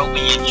will throw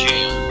me in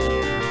jail.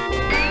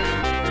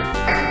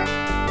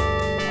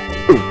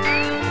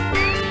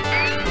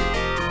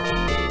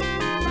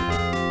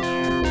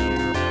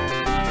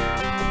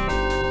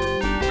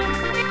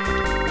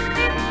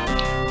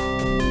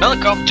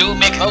 Welcome to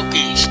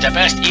Loki's, the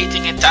best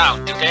eating in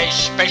town. Today's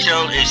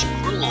special is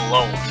gruel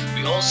loaf.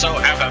 We also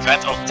have a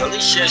vat of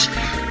delicious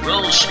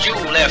gruel stew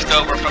left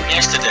over from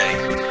yesterday.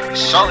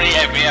 Sorry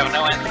if we have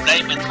no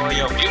entertainment for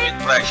your viewing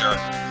pleasure.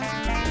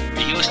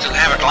 We used to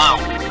have a clown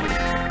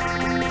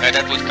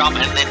that would come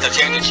and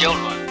entertain the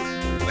children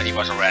when he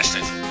was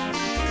arrested.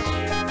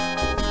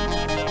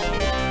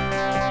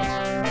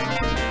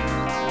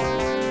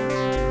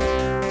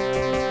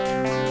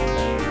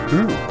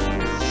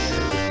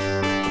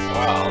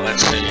 Well,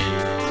 let's see.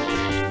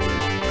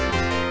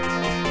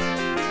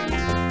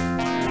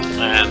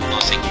 And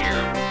nothing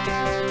here.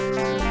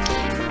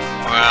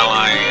 Well,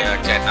 I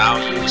can now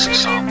use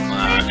some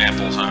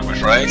apples, I'm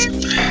afraid.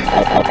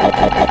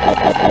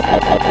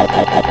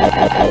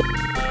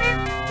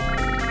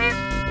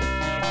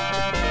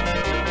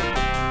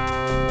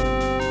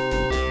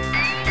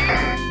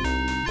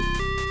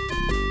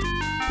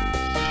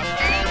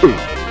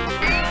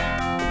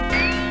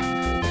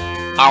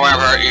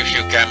 However, if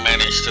you can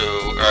manage to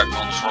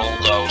control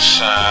those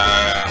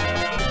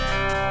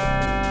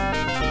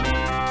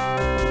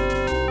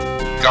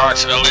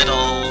guards a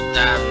little,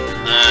 then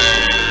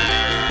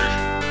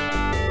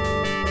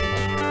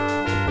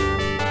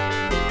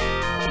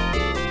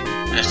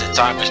as the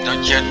time is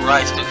not yet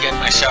right to get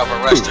myself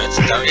arrested,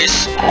 there is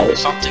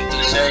something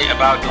to say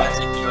about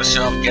letting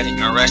yourself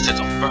getting arrested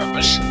on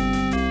purpose.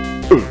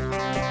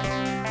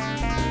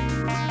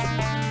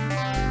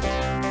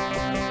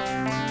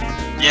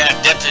 Yeah,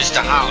 that is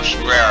the house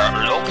where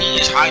Loki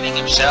is hiding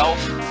himself.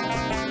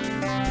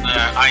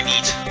 I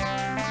need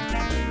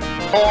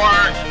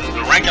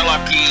 4 regular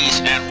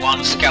keys and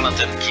 1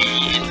 skeleton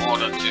key in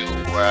order to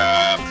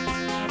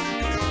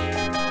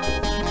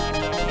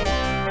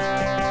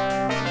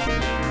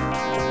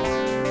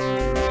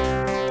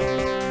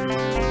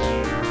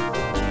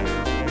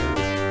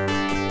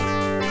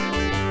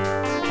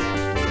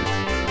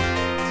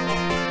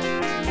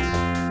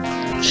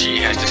she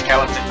has the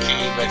skeleton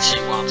key, but she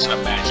wants a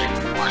magic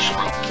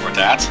mushroom for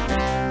that.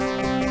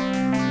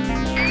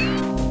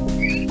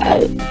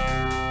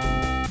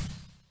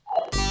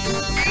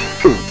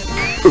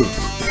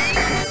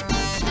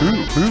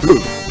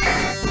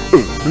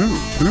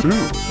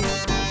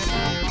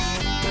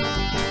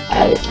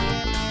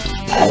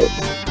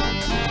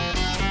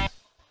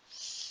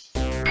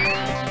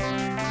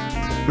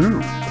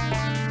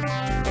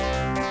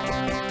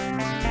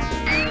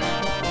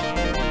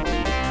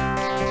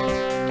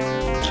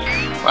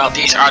 Well,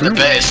 these are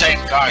the same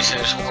guys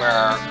who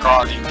were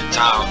guarding the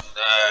town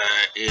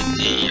in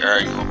the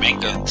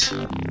Lookin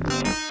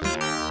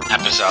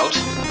episode.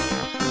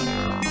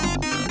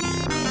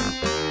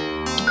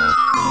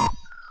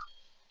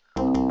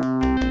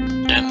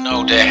 And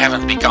no, they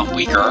haven't become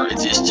weaker,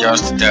 it is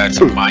just that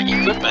my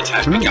equipment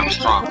has become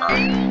stronger.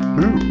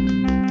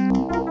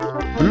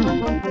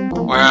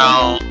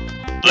 Well,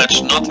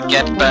 let's not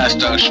get past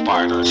those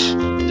spiders.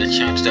 The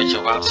chance that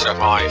you won't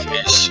survive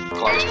is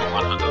close to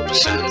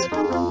 100%.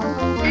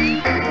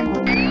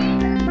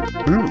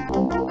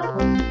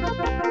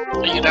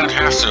 You don't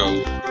have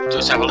to,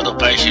 just have a little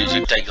patience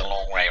and take the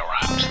long way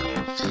around.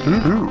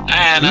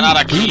 And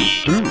another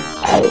key.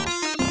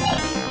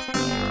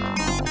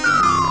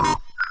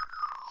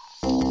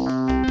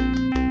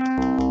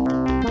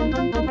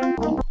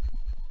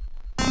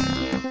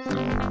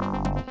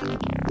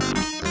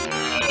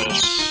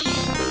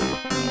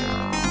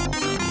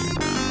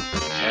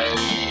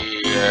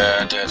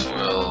 Yeah,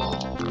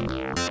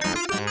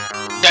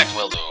 that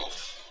will do.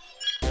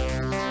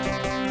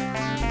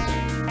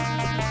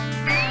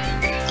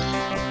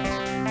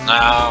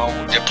 Now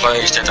the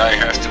place that I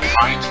have to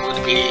find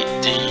would be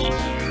the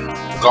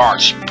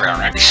guards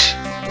barracks.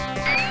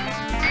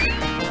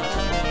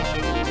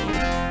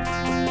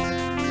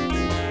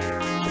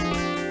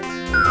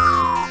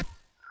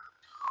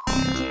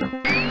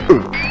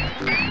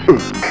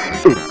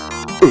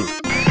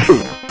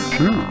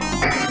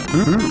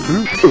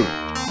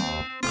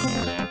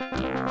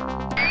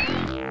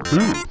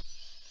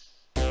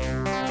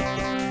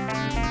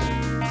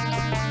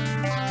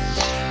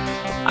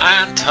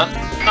 And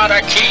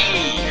another key.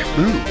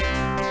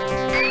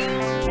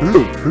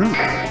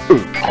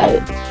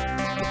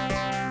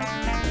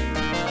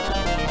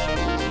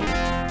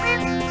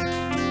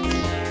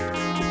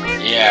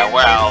 Yeah,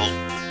 well,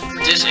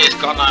 this is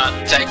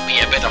gonna take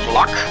me a bit of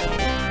luck.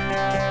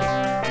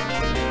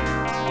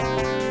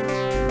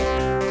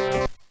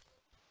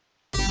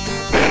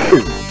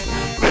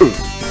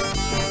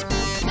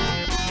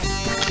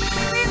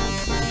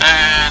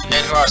 And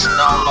it was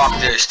no luck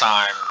this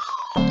time.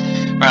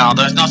 Well,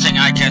 there's nothing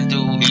I can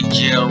do in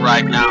jail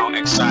right now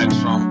aside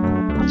from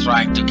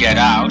trying to get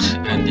out,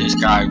 and this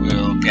guy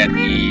will get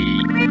me.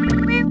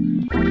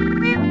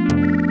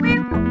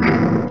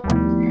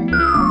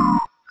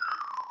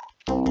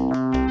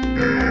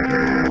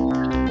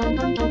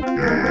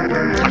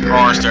 Of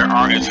course, there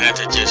are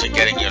advantages in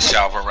getting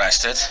yourself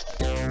arrested.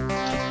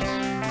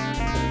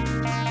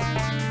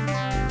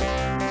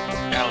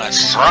 Now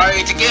let's try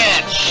it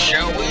again,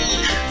 shall we?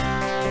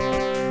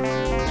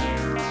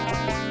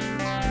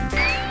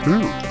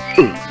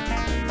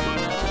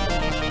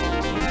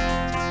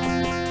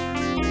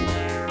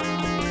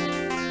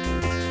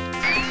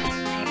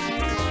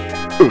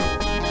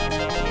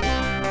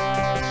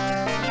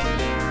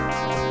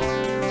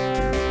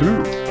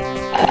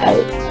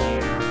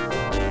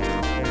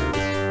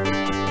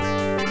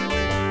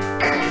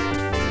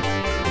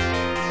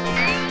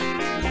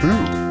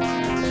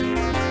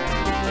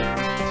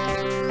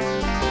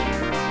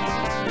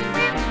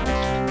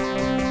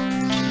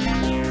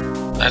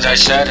 As I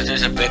said, it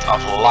is a bit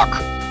of luck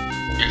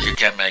if you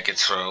can make it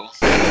through.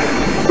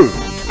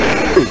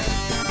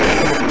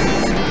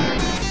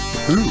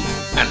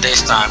 And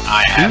this time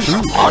I have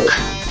some luck.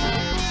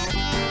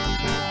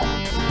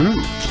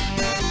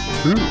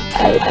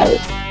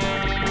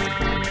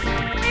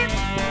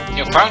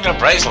 You found your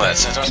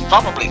bracelets. It was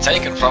probably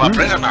taken from a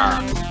prisoner.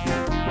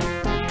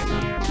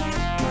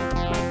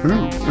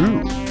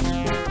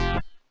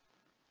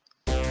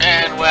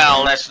 And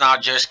well, let's now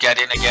just get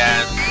in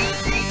again.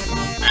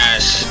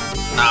 As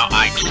now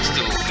I need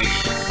to be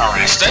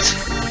arrested.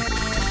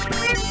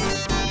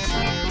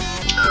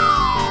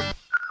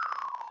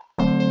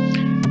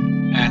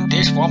 And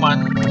this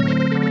woman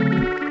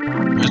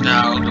is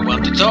now the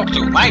one to talk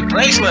to. My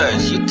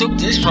bracelets! You took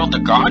this from the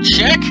guard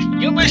shack?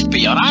 You must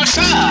be on our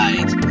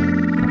side.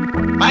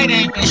 My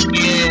name is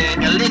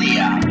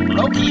Lydia.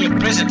 Loki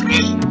imprisoned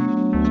me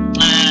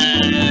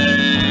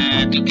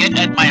to get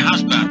at my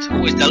husband,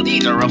 who is the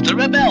leader of the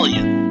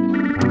rebellion.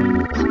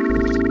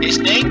 His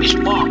name is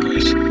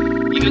Marcus.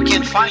 You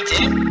can find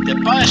him. The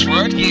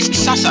password is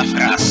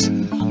Sassafras.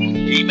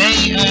 He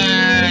may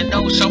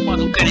know someone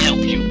who can help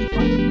you.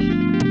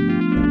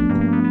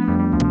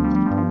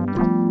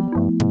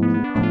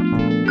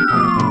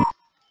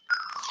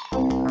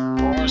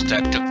 Of course,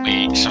 that took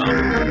me some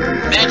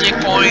magic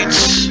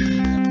points.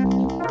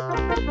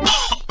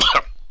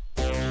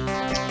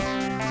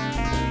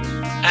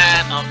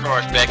 And of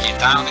course, back in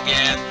town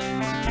again.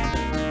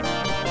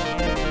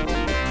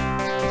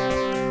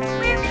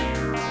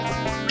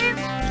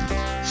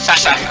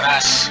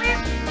 Sassafras.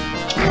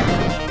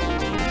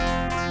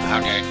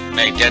 Okay,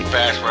 make that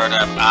password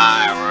up.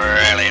 I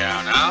really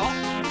don't know.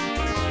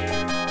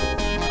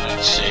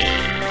 Let's see.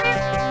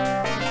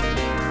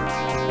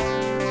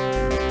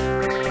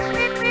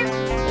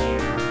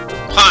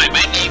 Hi,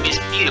 my name is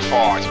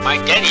Ford. My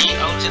daddy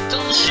owns a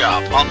tool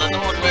shop on the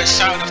northwest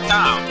side of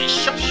town. His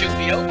shop should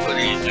be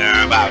opening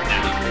about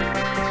now.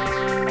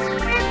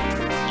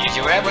 If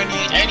you ever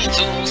need any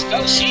tools,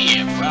 go see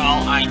him.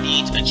 Well, I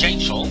need a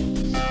chainsaw.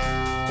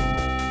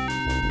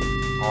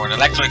 Or an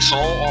electric saw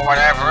or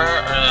whatever,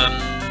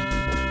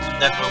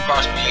 that will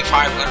cost me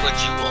 500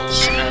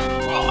 jewels.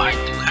 Well, I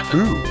do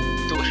happen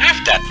to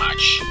have that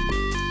much.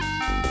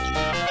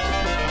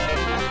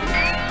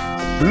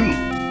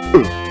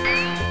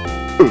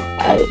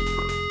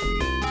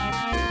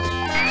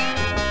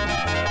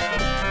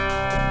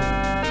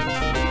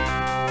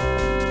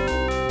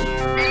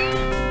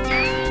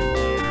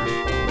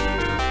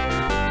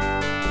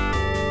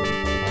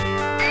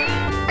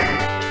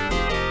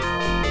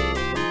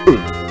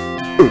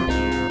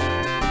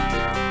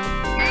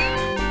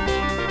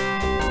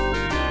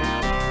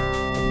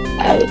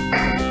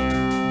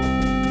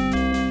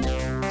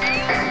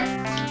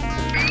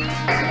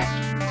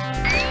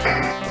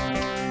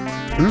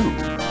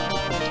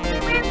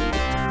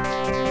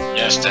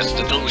 Yes, that's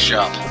the tool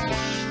shop.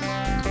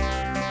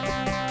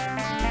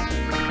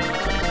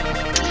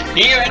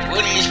 Here at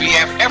Woody's we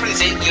have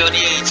everything you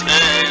need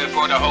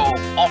for the home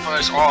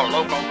office or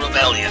local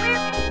rebellion.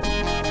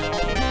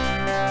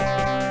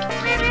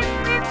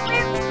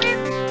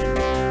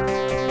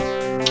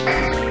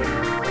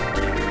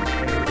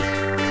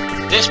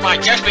 This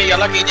might just be a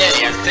lucky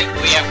day. I think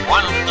we have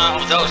one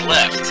of those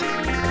left.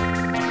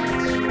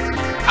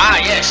 Ah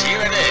yes,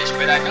 here it is,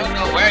 but I don't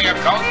know where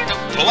you're going to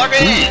plug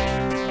it in.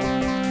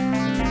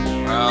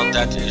 Well,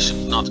 that is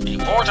not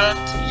important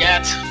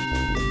yet.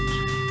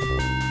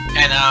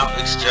 And now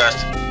it's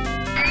just,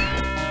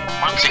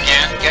 once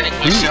again, getting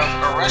myself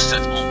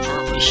arrested on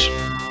purpose.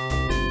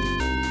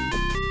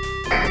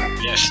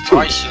 Yes,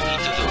 twice you need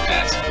to do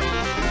that.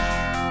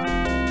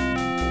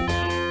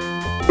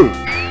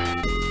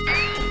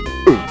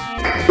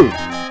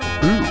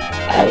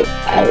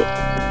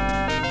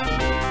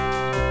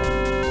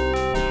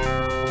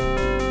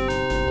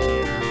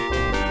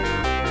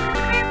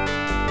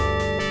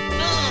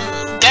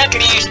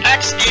 Deadliest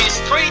X is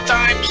 3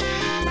 times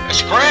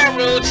square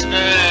root,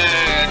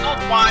 not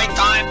y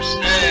times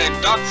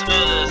dot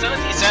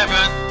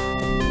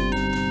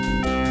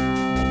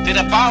 37 to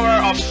the power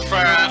of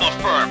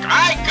perk.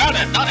 I got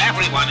it! Not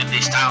everyone in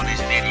this town is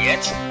an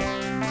idiot.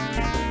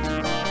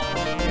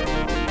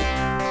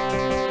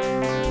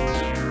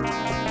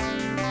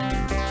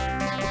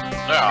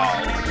 No.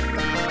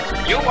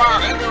 You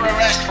are under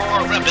arrest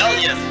for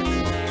rebellion.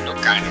 No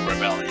kind of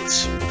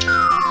rebellions.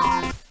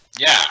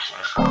 Yeah,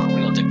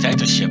 real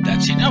dictatorship,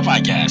 that's enough, I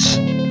guess.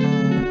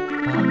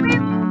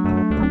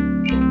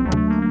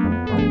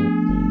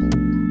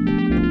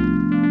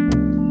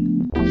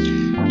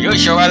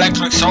 Use your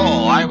electric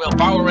soul. I will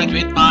power it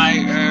with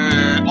my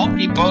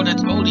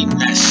omnipotent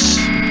Odinness.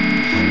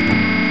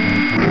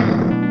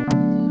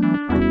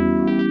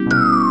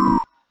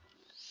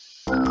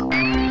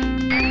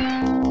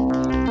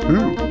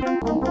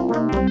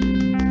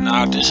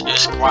 Now this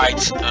is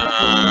quite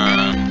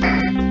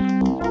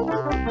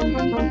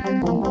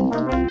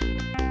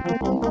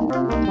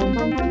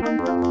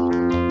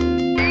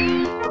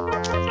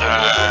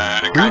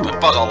kind of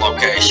puzzle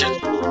location.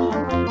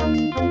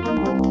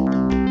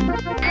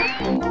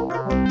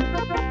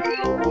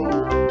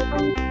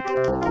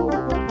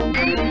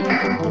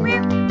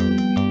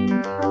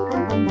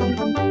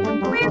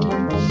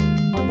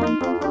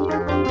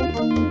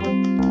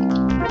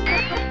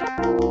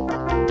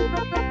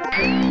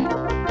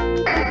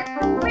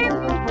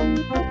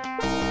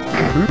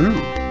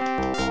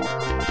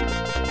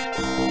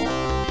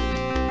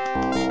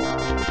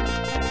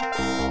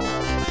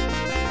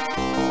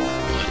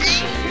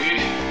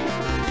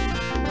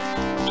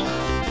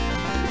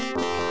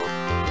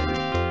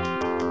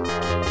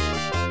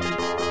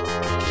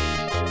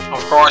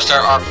 Of course,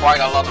 there are quite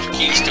a lot of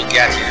keys to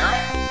get here,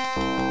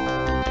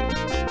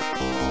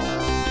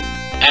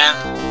 and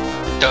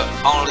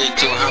only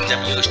to have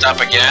them used up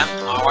again.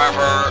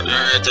 However,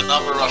 the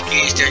number of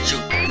keys that you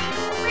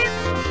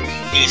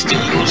need to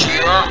use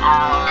here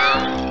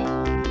are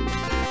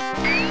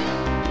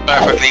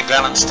perfectly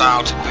balanced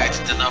out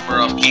with the number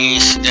of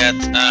keys that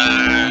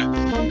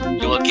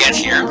you will get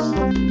here.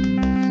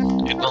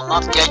 It will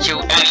not get you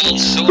any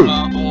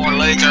sooner or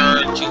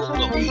later to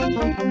Loki.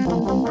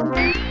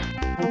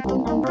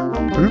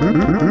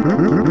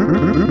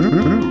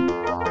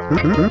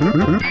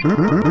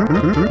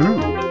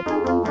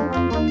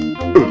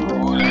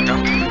 Oh, I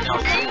don't have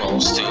enough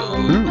jewels to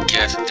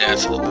get that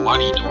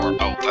money door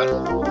open.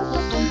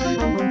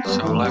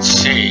 So let's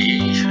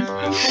see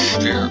if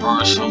there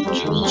are some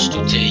jewels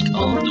to take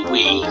on the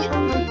way.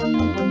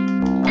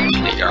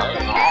 Mostly there are.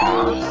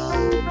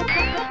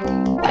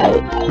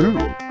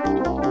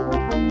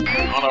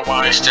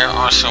 Otherwise there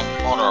are some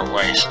other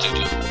ways to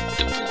do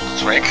the pull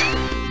trick.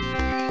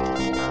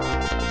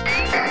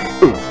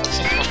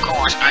 Of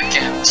course, I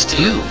can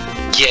still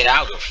get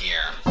out of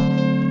here.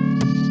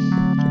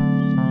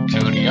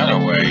 Go the other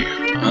way.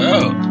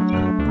 Oh.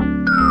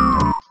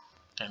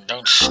 Then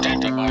don't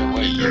stand in my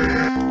way.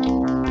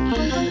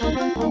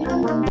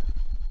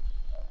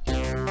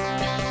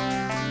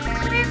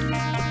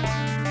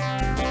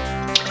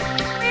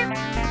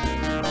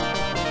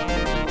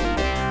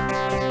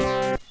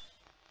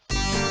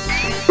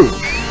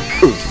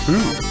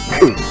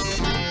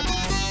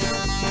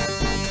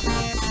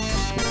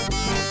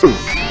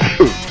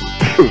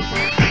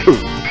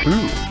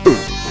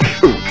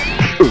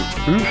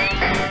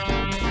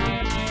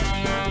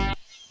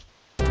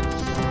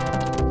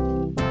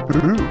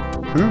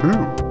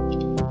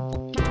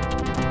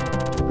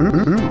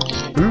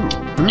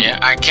 Yeah,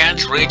 I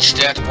can't reach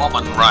that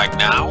woman right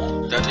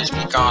now. That is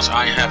because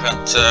I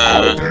haven't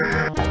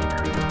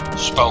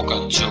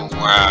spoken to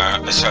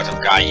a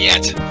certain guy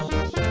yet.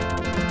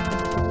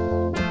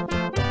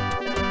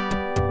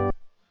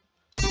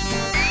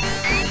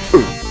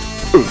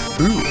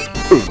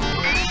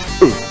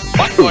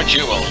 One more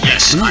jewel,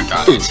 yes, I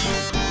got it.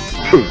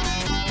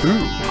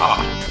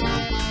 Ah,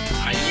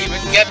 I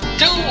even get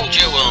 2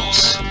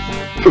 jewels.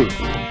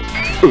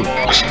 Of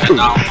course, and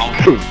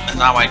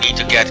now I need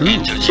to get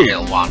into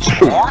jail once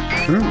more.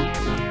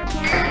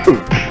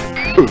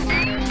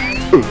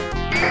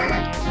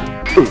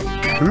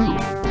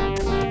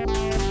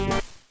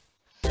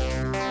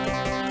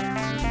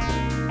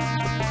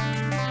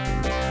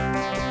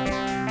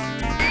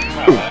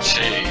 Well, let's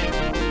see.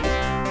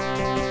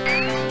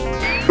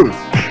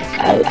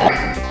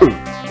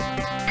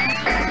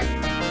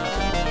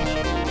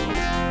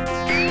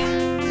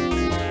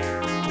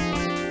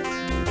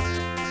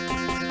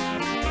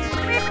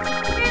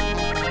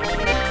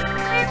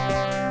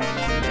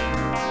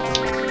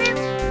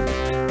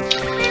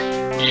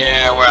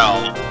 Yeah,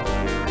 well,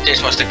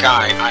 this was the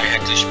guy I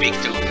had to speak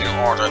to in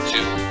order to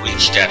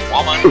reach that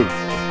woman.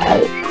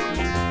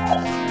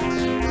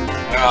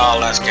 Well,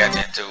 let's get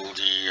into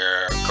the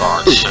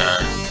guards.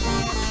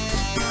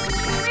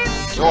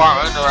 You are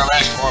under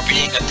arrest for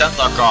being a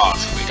thunder god.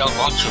 We don't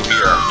want you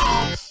here.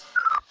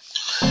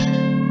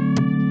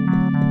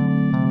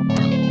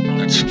 Well,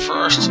 let's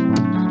first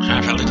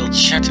have a little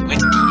chat with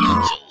the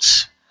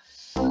angels.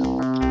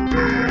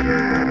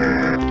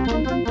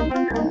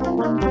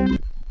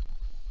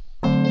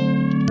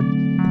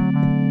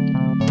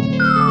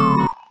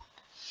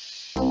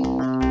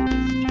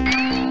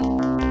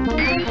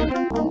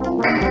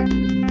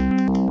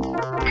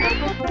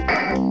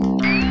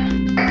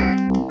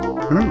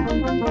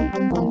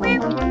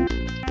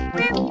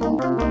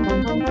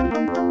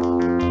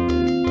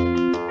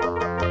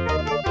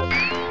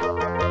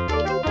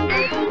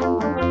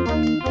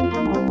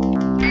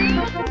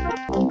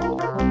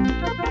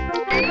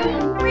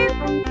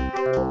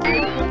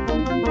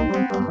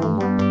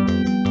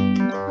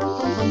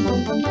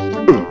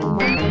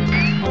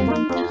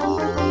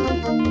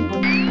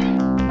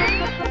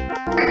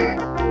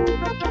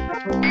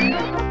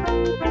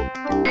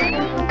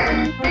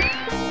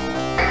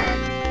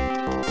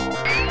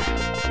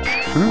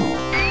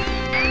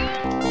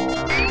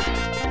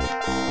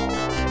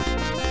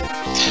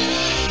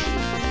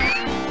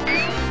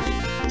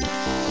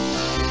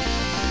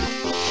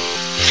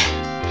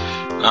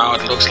 Now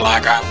it looks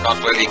like I'm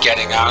not really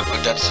getting out,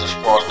 but that's of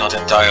course not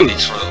entirely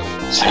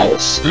true,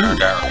 since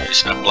there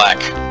is a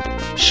black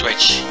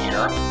switch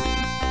here.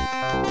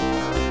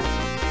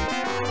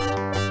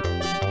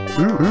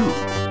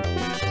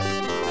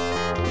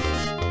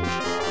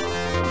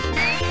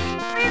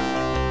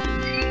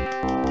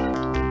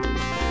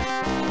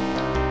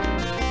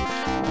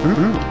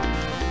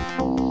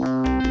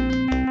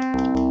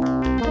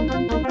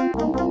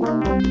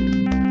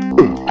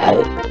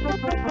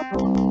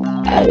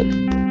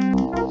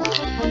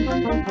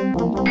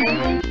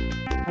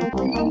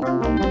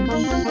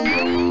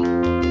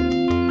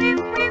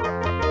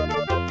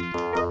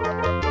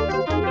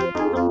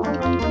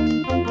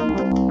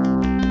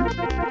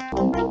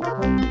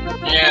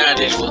 Yeah,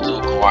 this will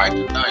do quite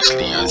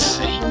nicely, I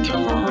think.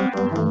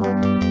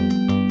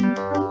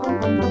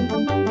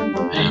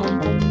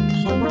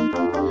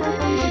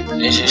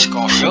 This is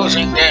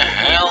confusing the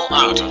hell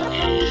out of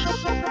me.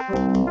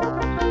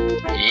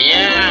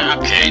 Yeah,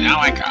 okay, now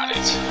I got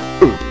it.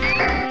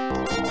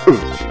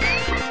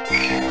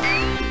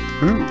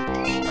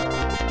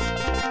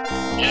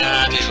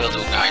 Yeah, this will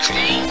do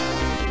nicely.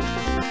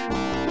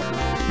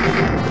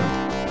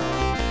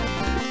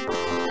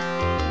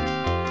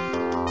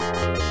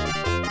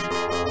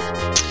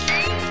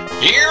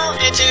 Here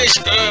it is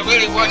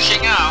really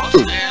watching out,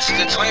 as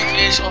the trick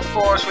is of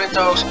course with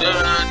those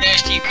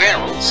nasty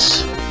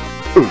barrels.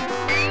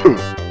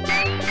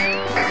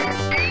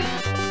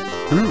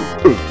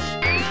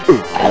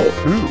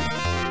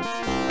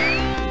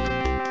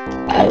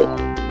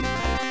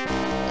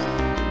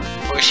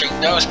 Pushing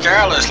those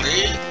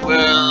carelessly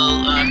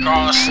will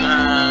cause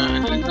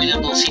an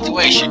unwinnable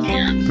situation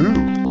here.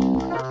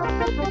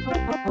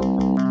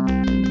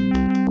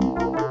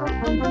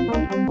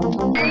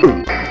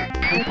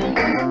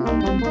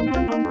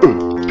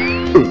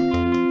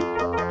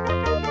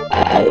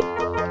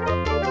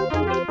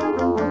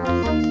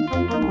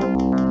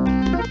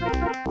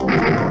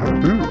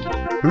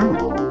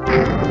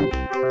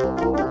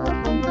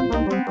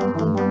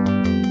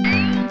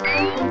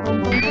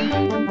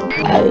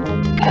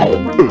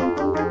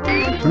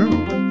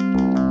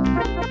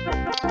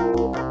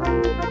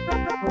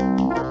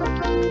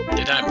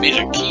 Did I miss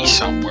a key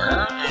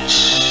somewhere? I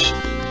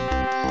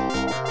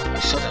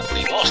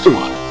suddenly lost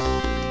one.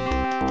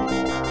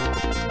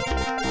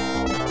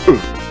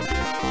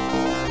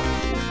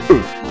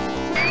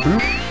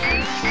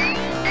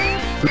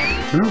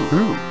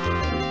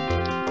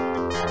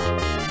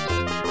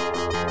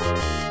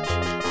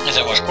 As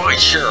I was quite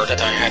sure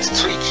that I had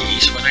 3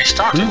 keys when I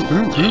started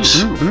all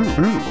this.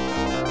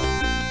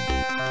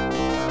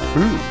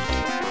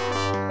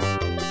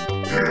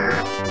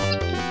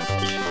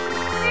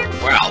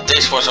 Well,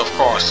 this was of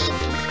course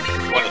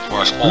what it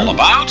was all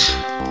about.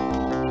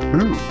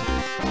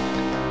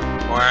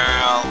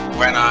 Well,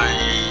 when I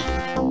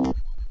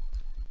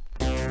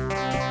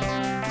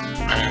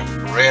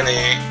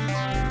really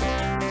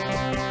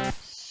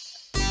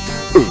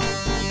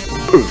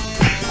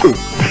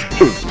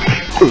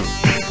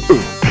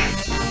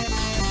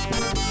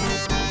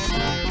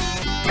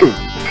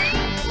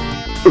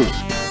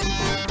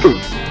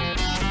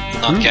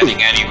not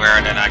getting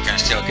anywhere, then I can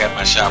still get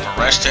myself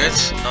arrested.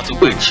 Not to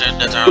mention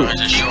that there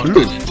is a shortcut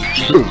into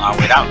jail now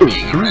without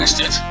being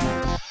arrested.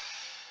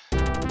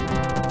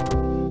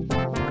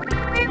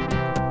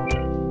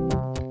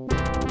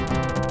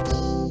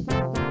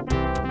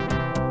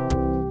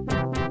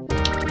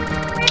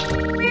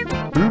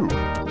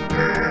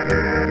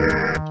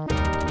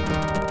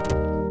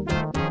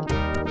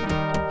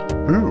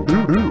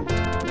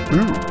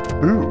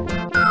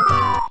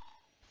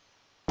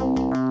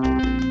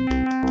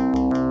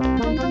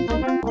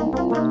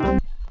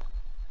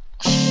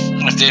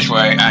 This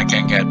way I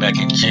can get back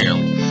in jail.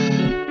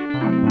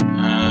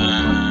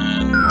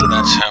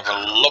 Let's have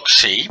a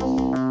look-see.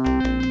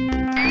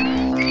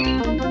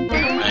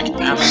 I'm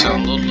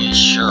absolutely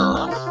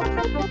sure.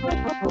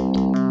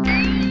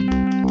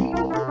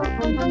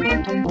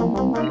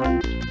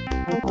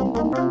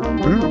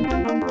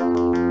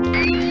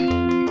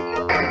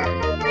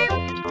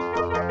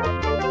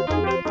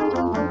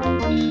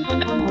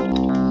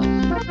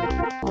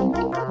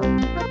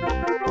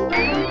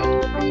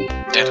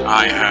 That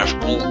I have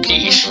all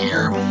keys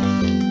here.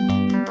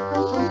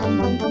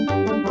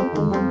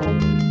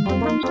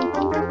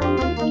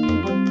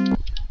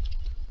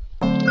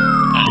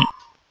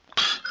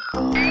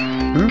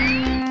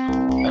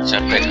 That's a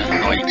bit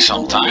annoying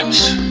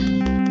sometimes.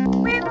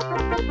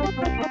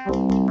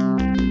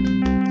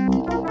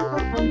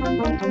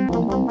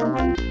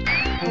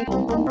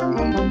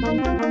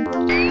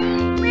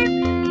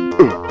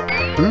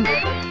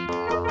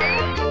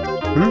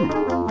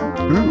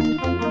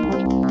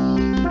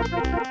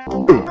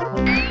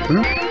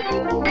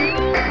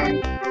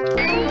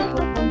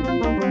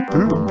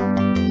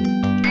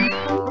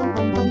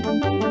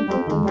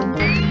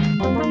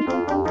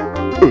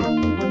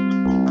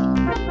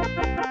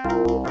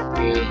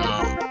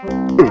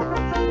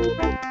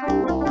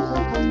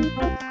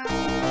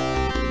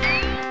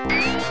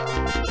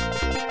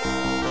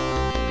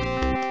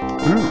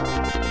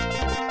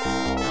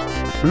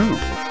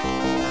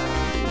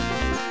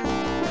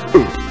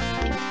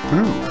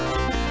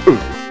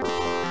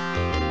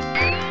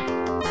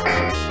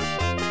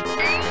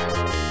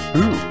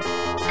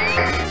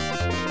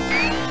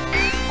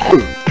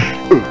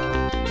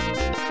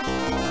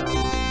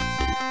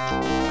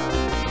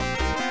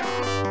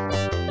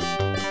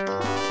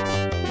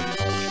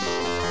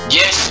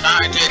 Yes,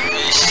 I did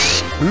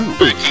this,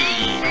 Becky.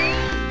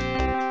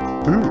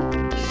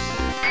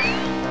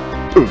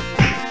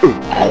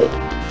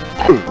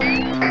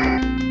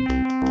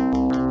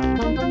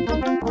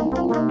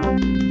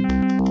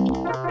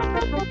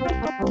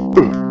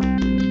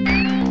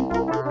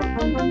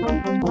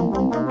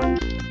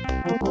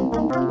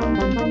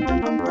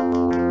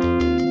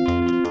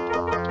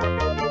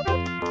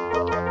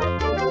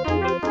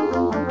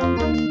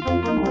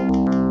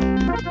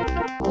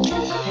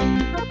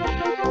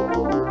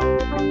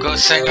 Good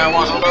thing I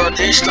was alert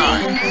this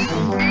time.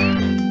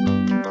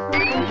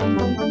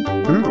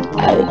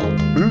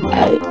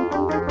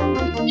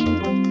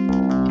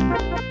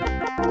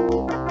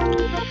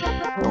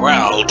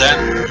 Well, then,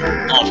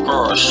 of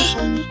course,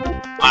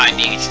 I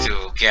need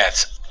to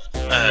get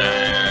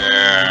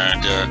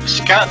the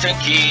skeleton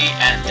key,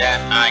 and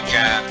then I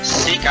can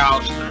seek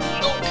out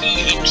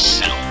Loki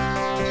himself.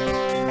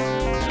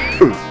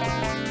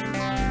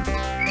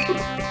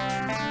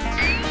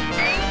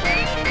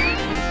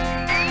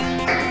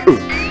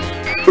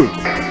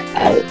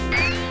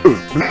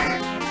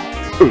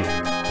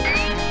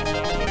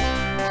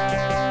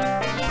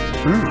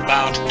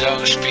 About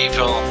those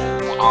people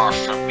who are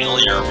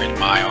familiar with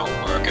my own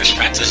work as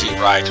fantasy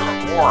writer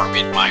or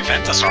with my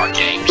Fantasar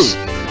games,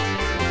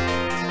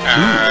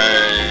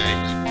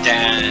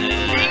 then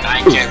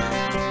I can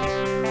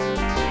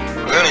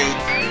really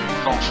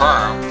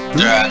confirm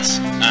that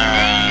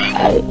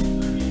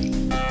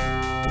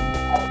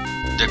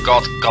the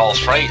god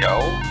Galfredo,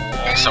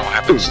 who also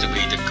happens to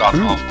be the god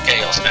of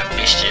chaos and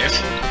mischief,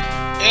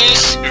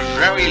 is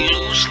very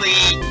loosely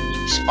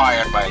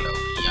inspired by Loki.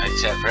 I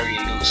said very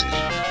loosely.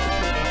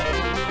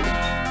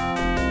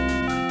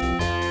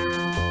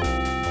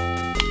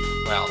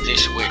 Well,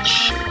 this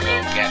witch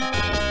will get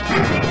me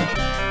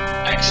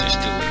access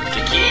to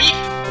the key.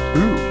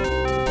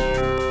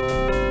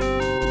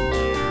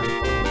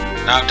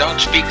 Now don't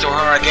speak to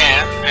her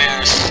again,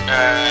 as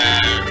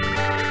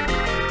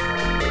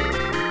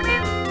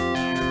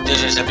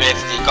this is a bit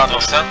the God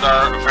of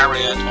Thunder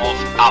variant of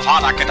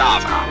Avada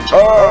Kedavra.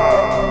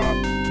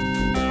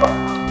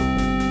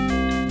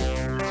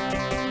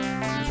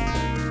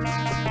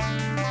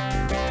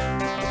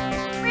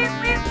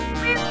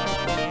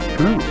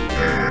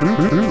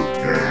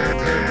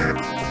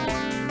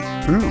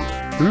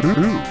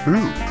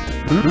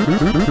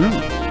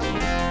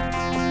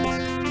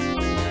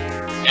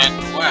 And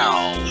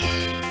well,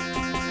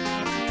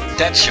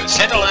 that should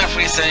settle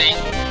everything.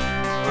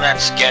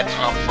 Let's get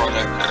up for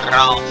the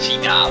grand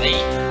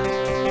finale.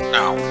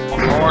 Now,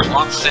 of course,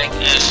 one thing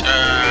is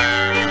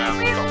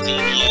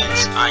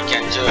convenient. I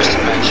can just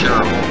make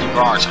sure all the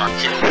guards are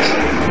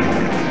killed.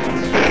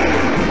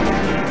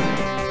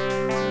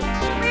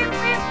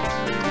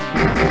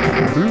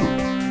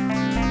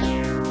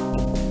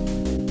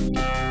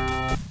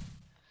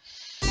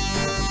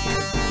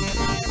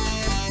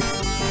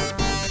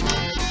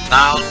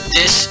 Now,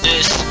 this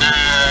is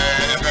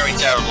a very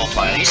terrible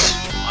place,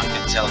 I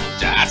can tell you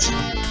that.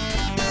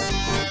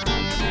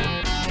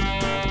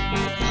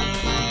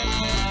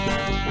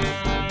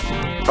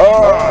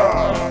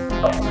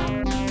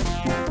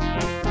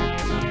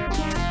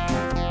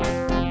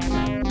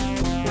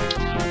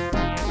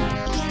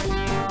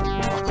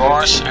 Of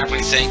course,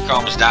 everything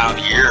comes down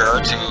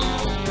here to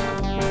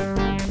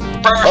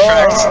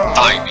perfect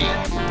timing.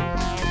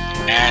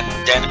 And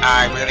then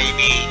I really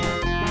mean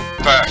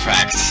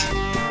perfect.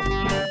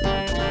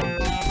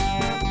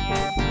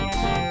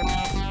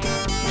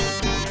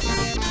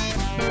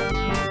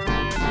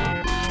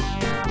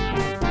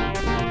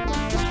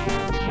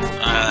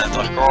 And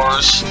of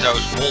course,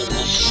 those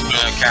walls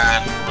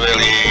can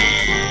really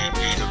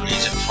be the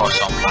reason for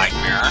some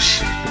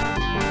nightmares.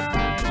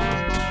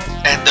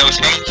 And those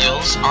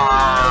angels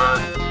are...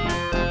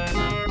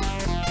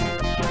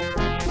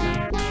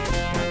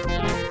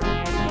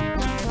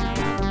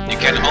 you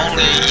can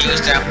only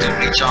use them to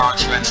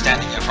recharge when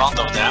standing in front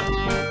of them.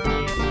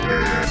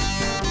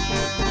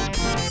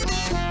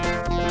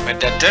 But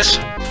that does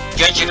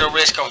get you the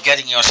risk of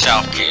getting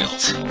yourself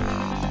killed.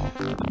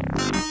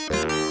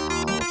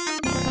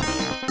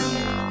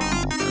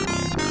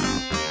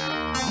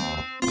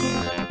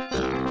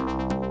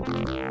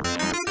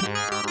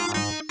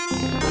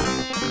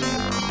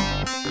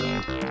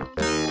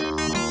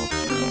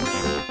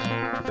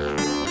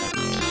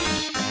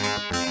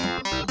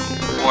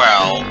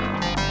 Well,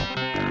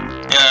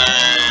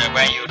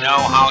 when you know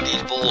how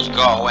these balls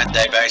go and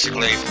they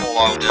basically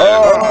follow the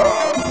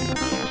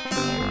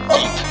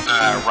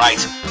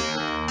right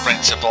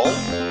principle.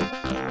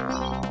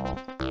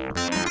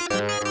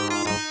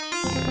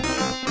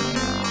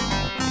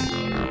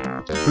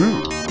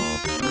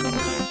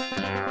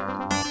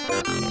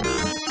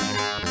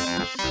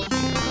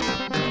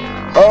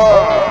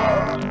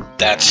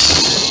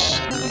 That's,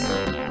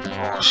 of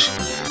course,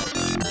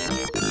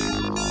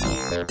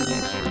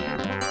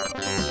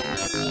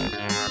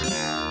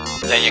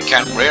 then you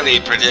can really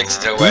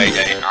predict the way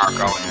they are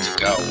going to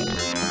go.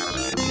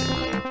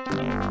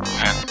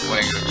 And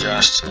when you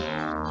just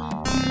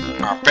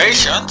are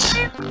patient,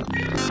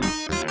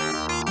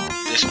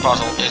 this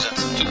puzzle isn't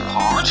too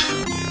hard.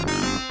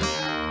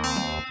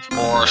 Of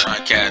course, I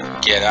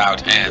can get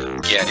out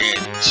and get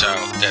in so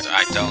that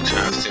I don't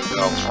have to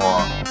go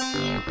for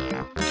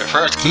the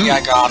first key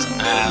I got,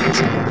 and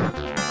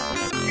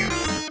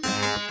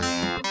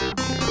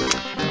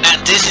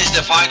this is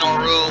the final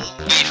room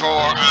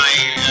before I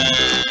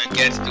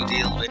get to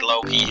deal with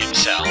Loki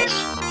himself.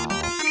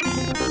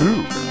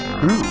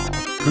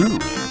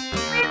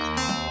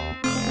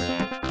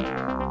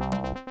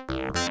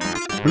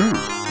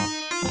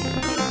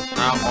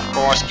 Now, of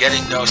course,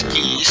 getting those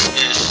keys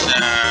is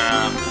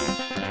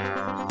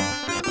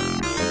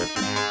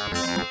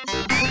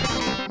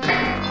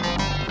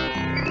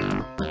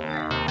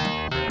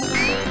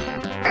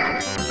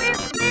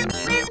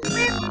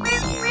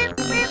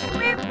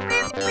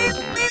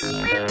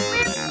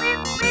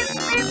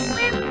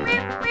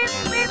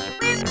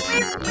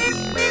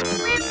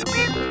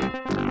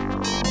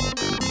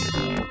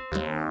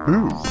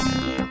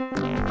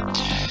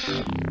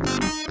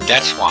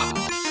that's one.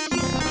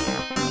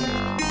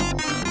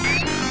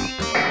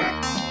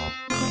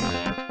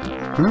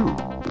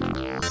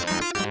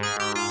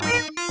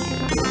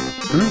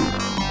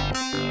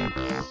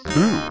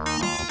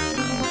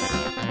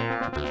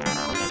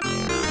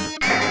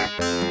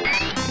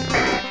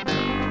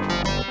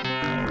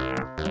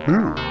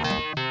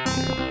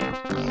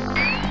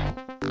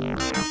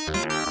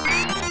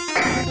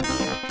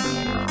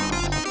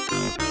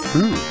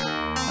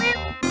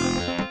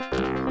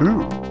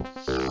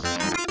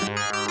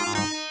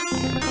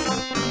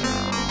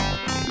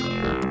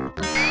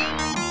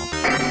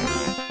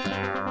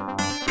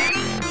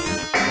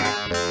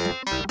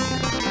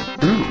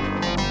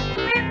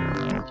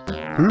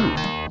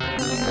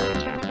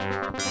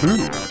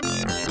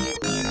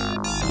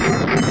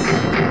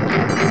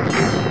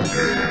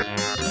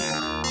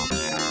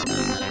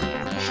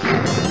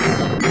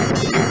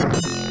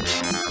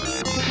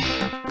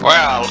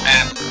 Well,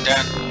 and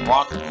then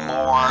one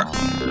more.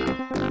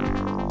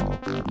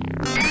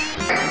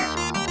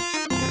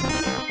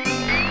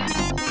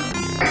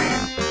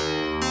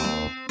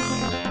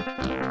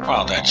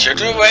 Well, that should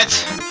do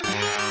it.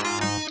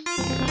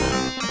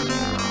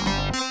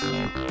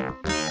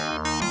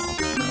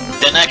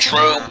 The next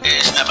room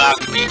is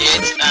about to be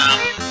it.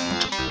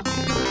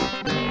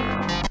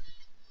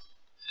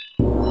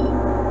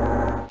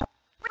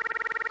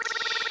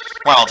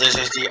 Well, this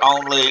is the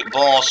only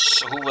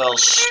boss who will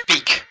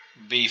speak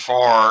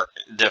before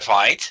the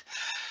fight.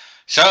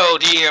 So,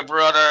 dear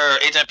brother,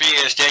 it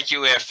appears that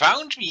you have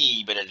found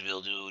me, but it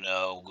will do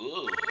no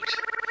good.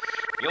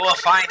 You will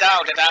find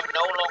out that I'm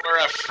no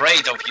longer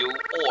afraid of you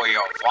or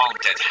your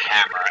vaunted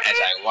hammer as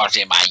I was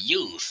in my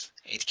youth.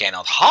 It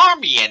cannot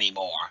harm me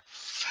anymore.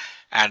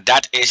 And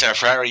that is a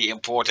very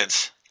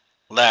important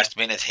last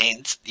minute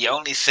hint. The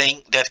only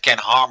thing that can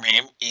harm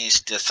him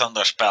is the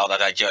thunder spell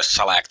that I just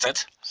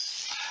selected.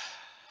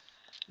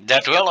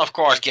 That will of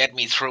course get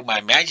me through my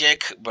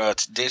magic,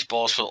 but this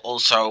boss will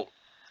also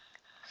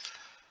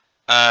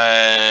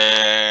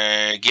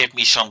give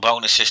me some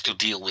bonuses to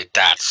deal with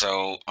that.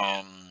 So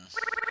I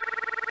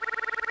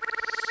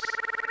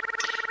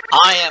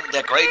am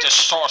the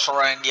greatest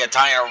sorcerer in the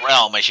entire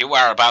realm, as you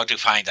are about to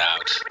find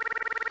out.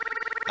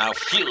 Now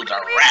feel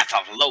the wrath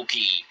of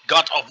Loki,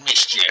 god of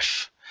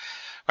mischief.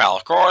 Well,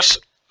 of course,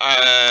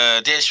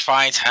 this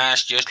fight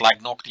has, just like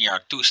Noctia,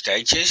 2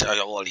 stages. I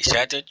already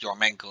said it. Your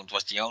Mancund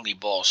was the only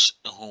boss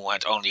who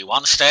had only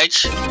 1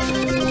 stage.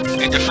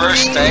 In the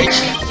first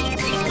stage,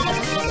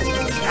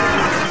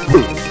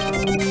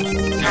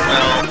 you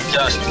will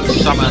just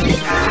summon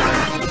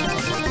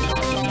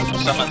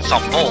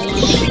some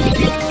balls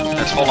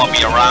that follow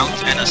me around,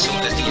 and as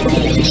soon as these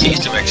balls cease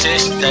to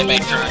exist, they may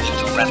turn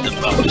into random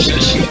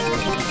bonuses.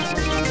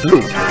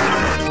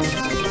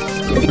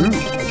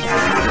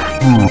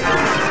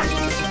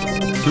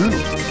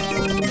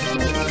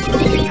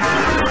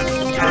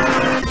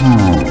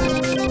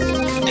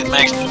 It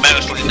makes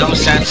mostly no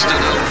sense to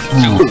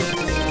do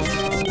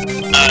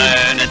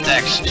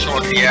attacks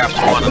shortly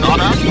after one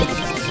another,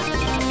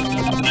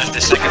 as the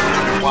second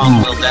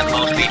one will then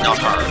mostly not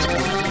hurt.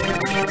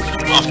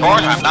 Of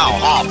course, I'm now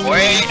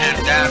halfway,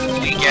 and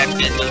then we get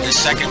into the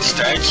second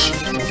stage.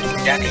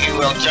 Then he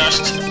will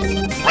just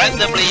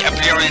randomly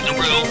appear in the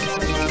room,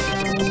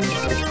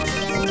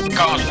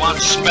 cause one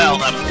spell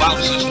that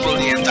bounces through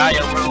the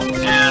entire room,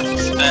 and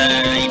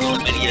he will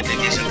immediately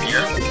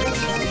disappear.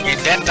 In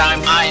that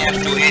time I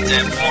have to hit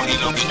him or he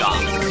will be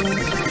gone.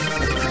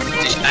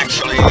 It is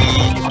actually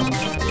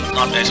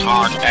not as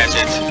hard as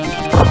it.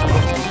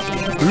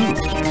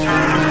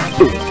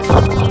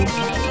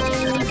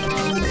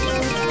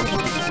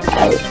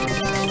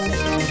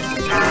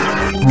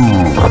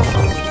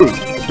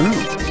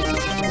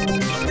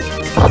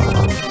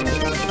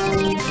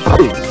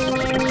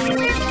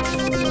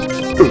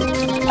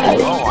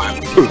 Oh, I'm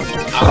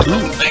out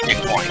of magic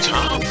points,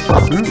 huh?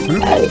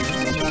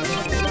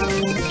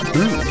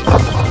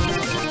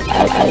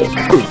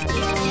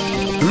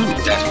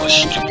 That was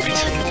stupid.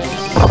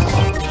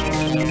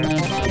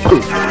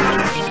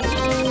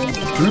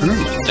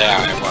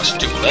 There, it was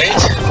too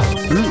late.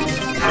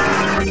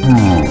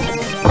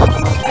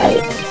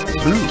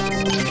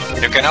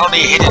 You can only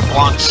hit it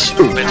once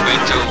between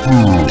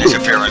 2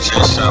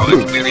 disappearances, so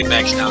it really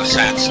makes no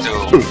sense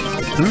to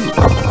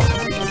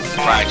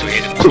try to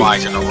hit him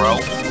twice in a row.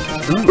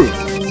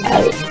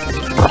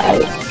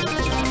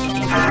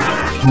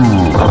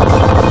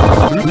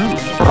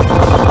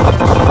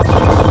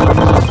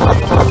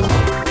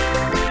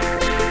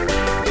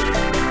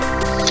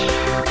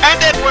 And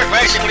that was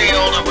basically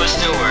all there was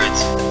to it.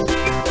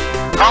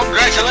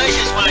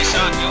 Congratulations, my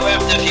son, you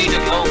have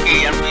defeated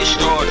Loki and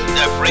restored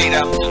the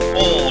freedom to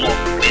all of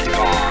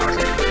Midgard.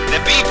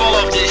 The people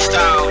of this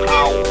town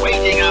are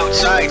waiting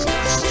outside.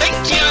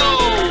 Thank you!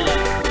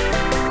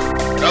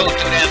 Go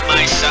to them,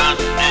 my son,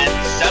 and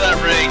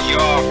celebrate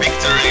your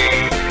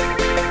victory.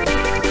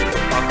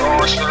 Of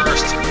course,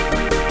 first,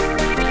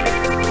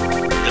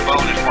 the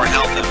bonus for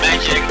health and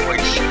magic,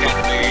 which can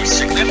be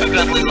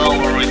significantly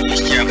lower in this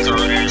chapter,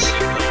 as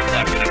you will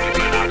definitely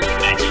run out of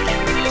magic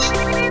in this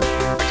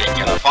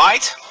particular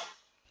fight.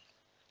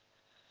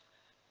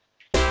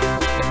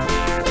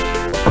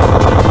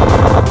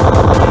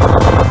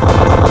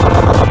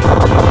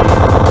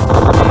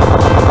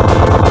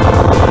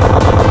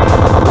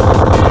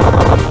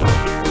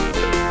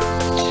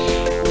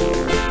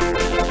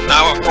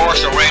 Now, of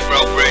course, the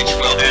Rainbow Bridge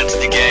will end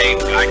the game.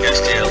 I can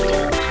still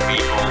talk to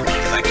people.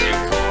 Thank you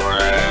for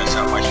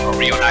so much for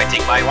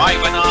reuniting my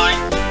wife and I.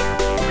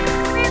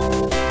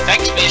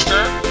 Thanks,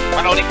 mister,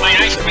 for holding my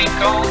ice cream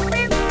cone.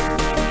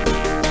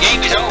 The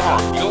game is over.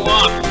 You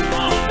won.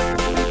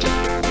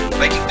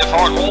 Breaking the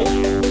fourth wall.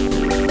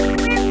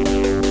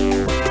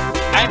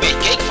 I made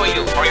cake for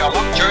you for your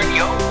long journey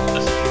home.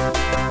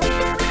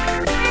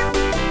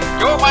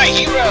 You're my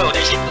hero.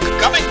 They should book a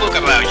comic book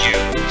about you.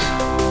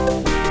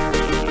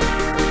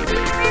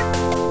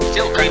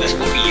 Still kinda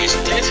spooky,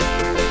 isn't it?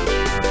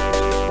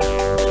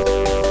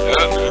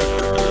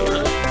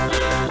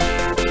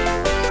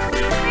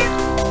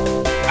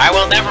 I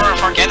will never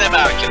forget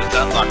about you,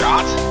 Thunder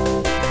God.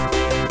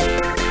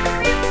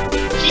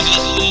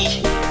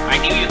 Hehehe. I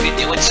knew you could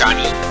do it,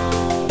 Sonny.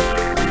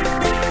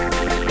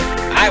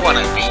 I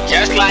wanna be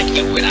just like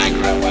you when I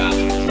grow up.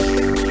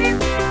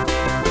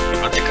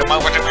 Want to come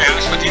over to my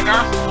house for dinner?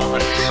 I'm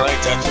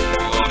afraid that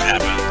won't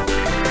happen.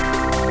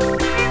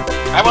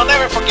 I will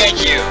never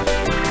forget you.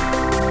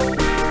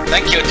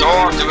 Thank you,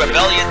 Thor. The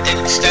rebellion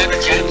didn't stand a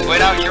chance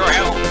without your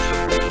help.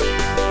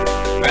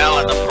 Well,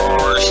 and of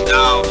course,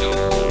 now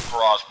to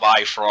cross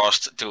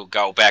Bifrost to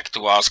go back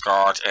to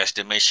Asgard as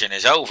the mission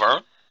is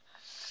over.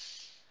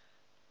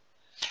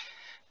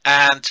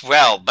 And,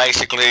 well,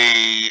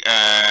 basically,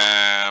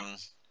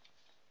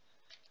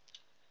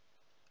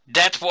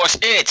 that was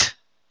it.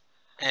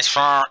 As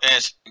far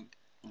as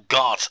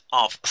God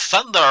of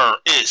Thunder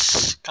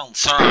is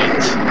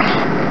concerned.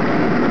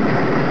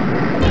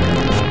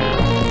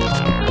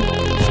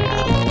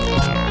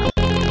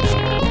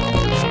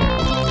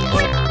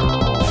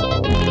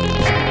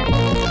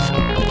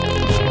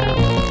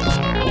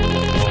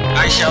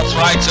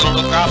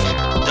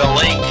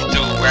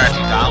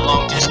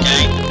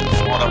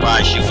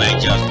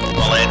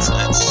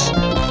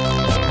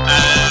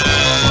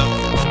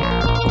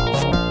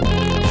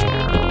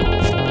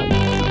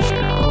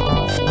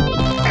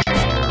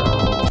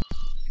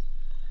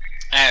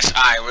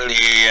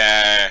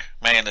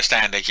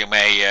 understand that you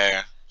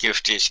may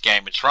give this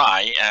game a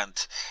try,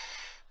 and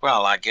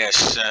well, I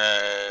guess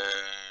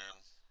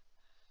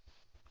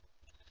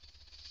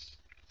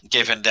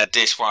given that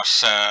this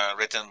was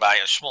written by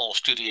a small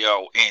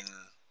studio in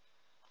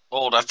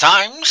older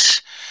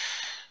times,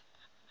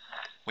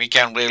 we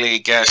can really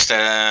guess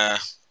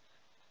that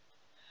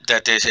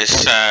this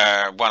is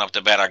one of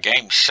the better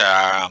games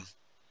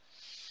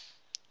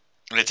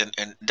written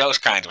in those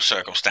kind of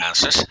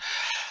circumstances.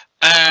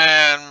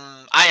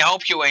 I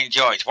hope you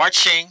enjoyed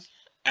watching,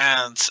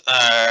 and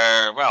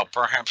well,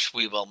 perhaps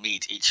we will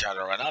meet each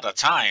other another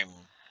time.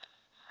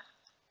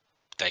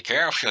 Take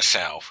care of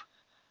yourself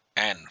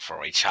and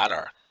for each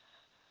other.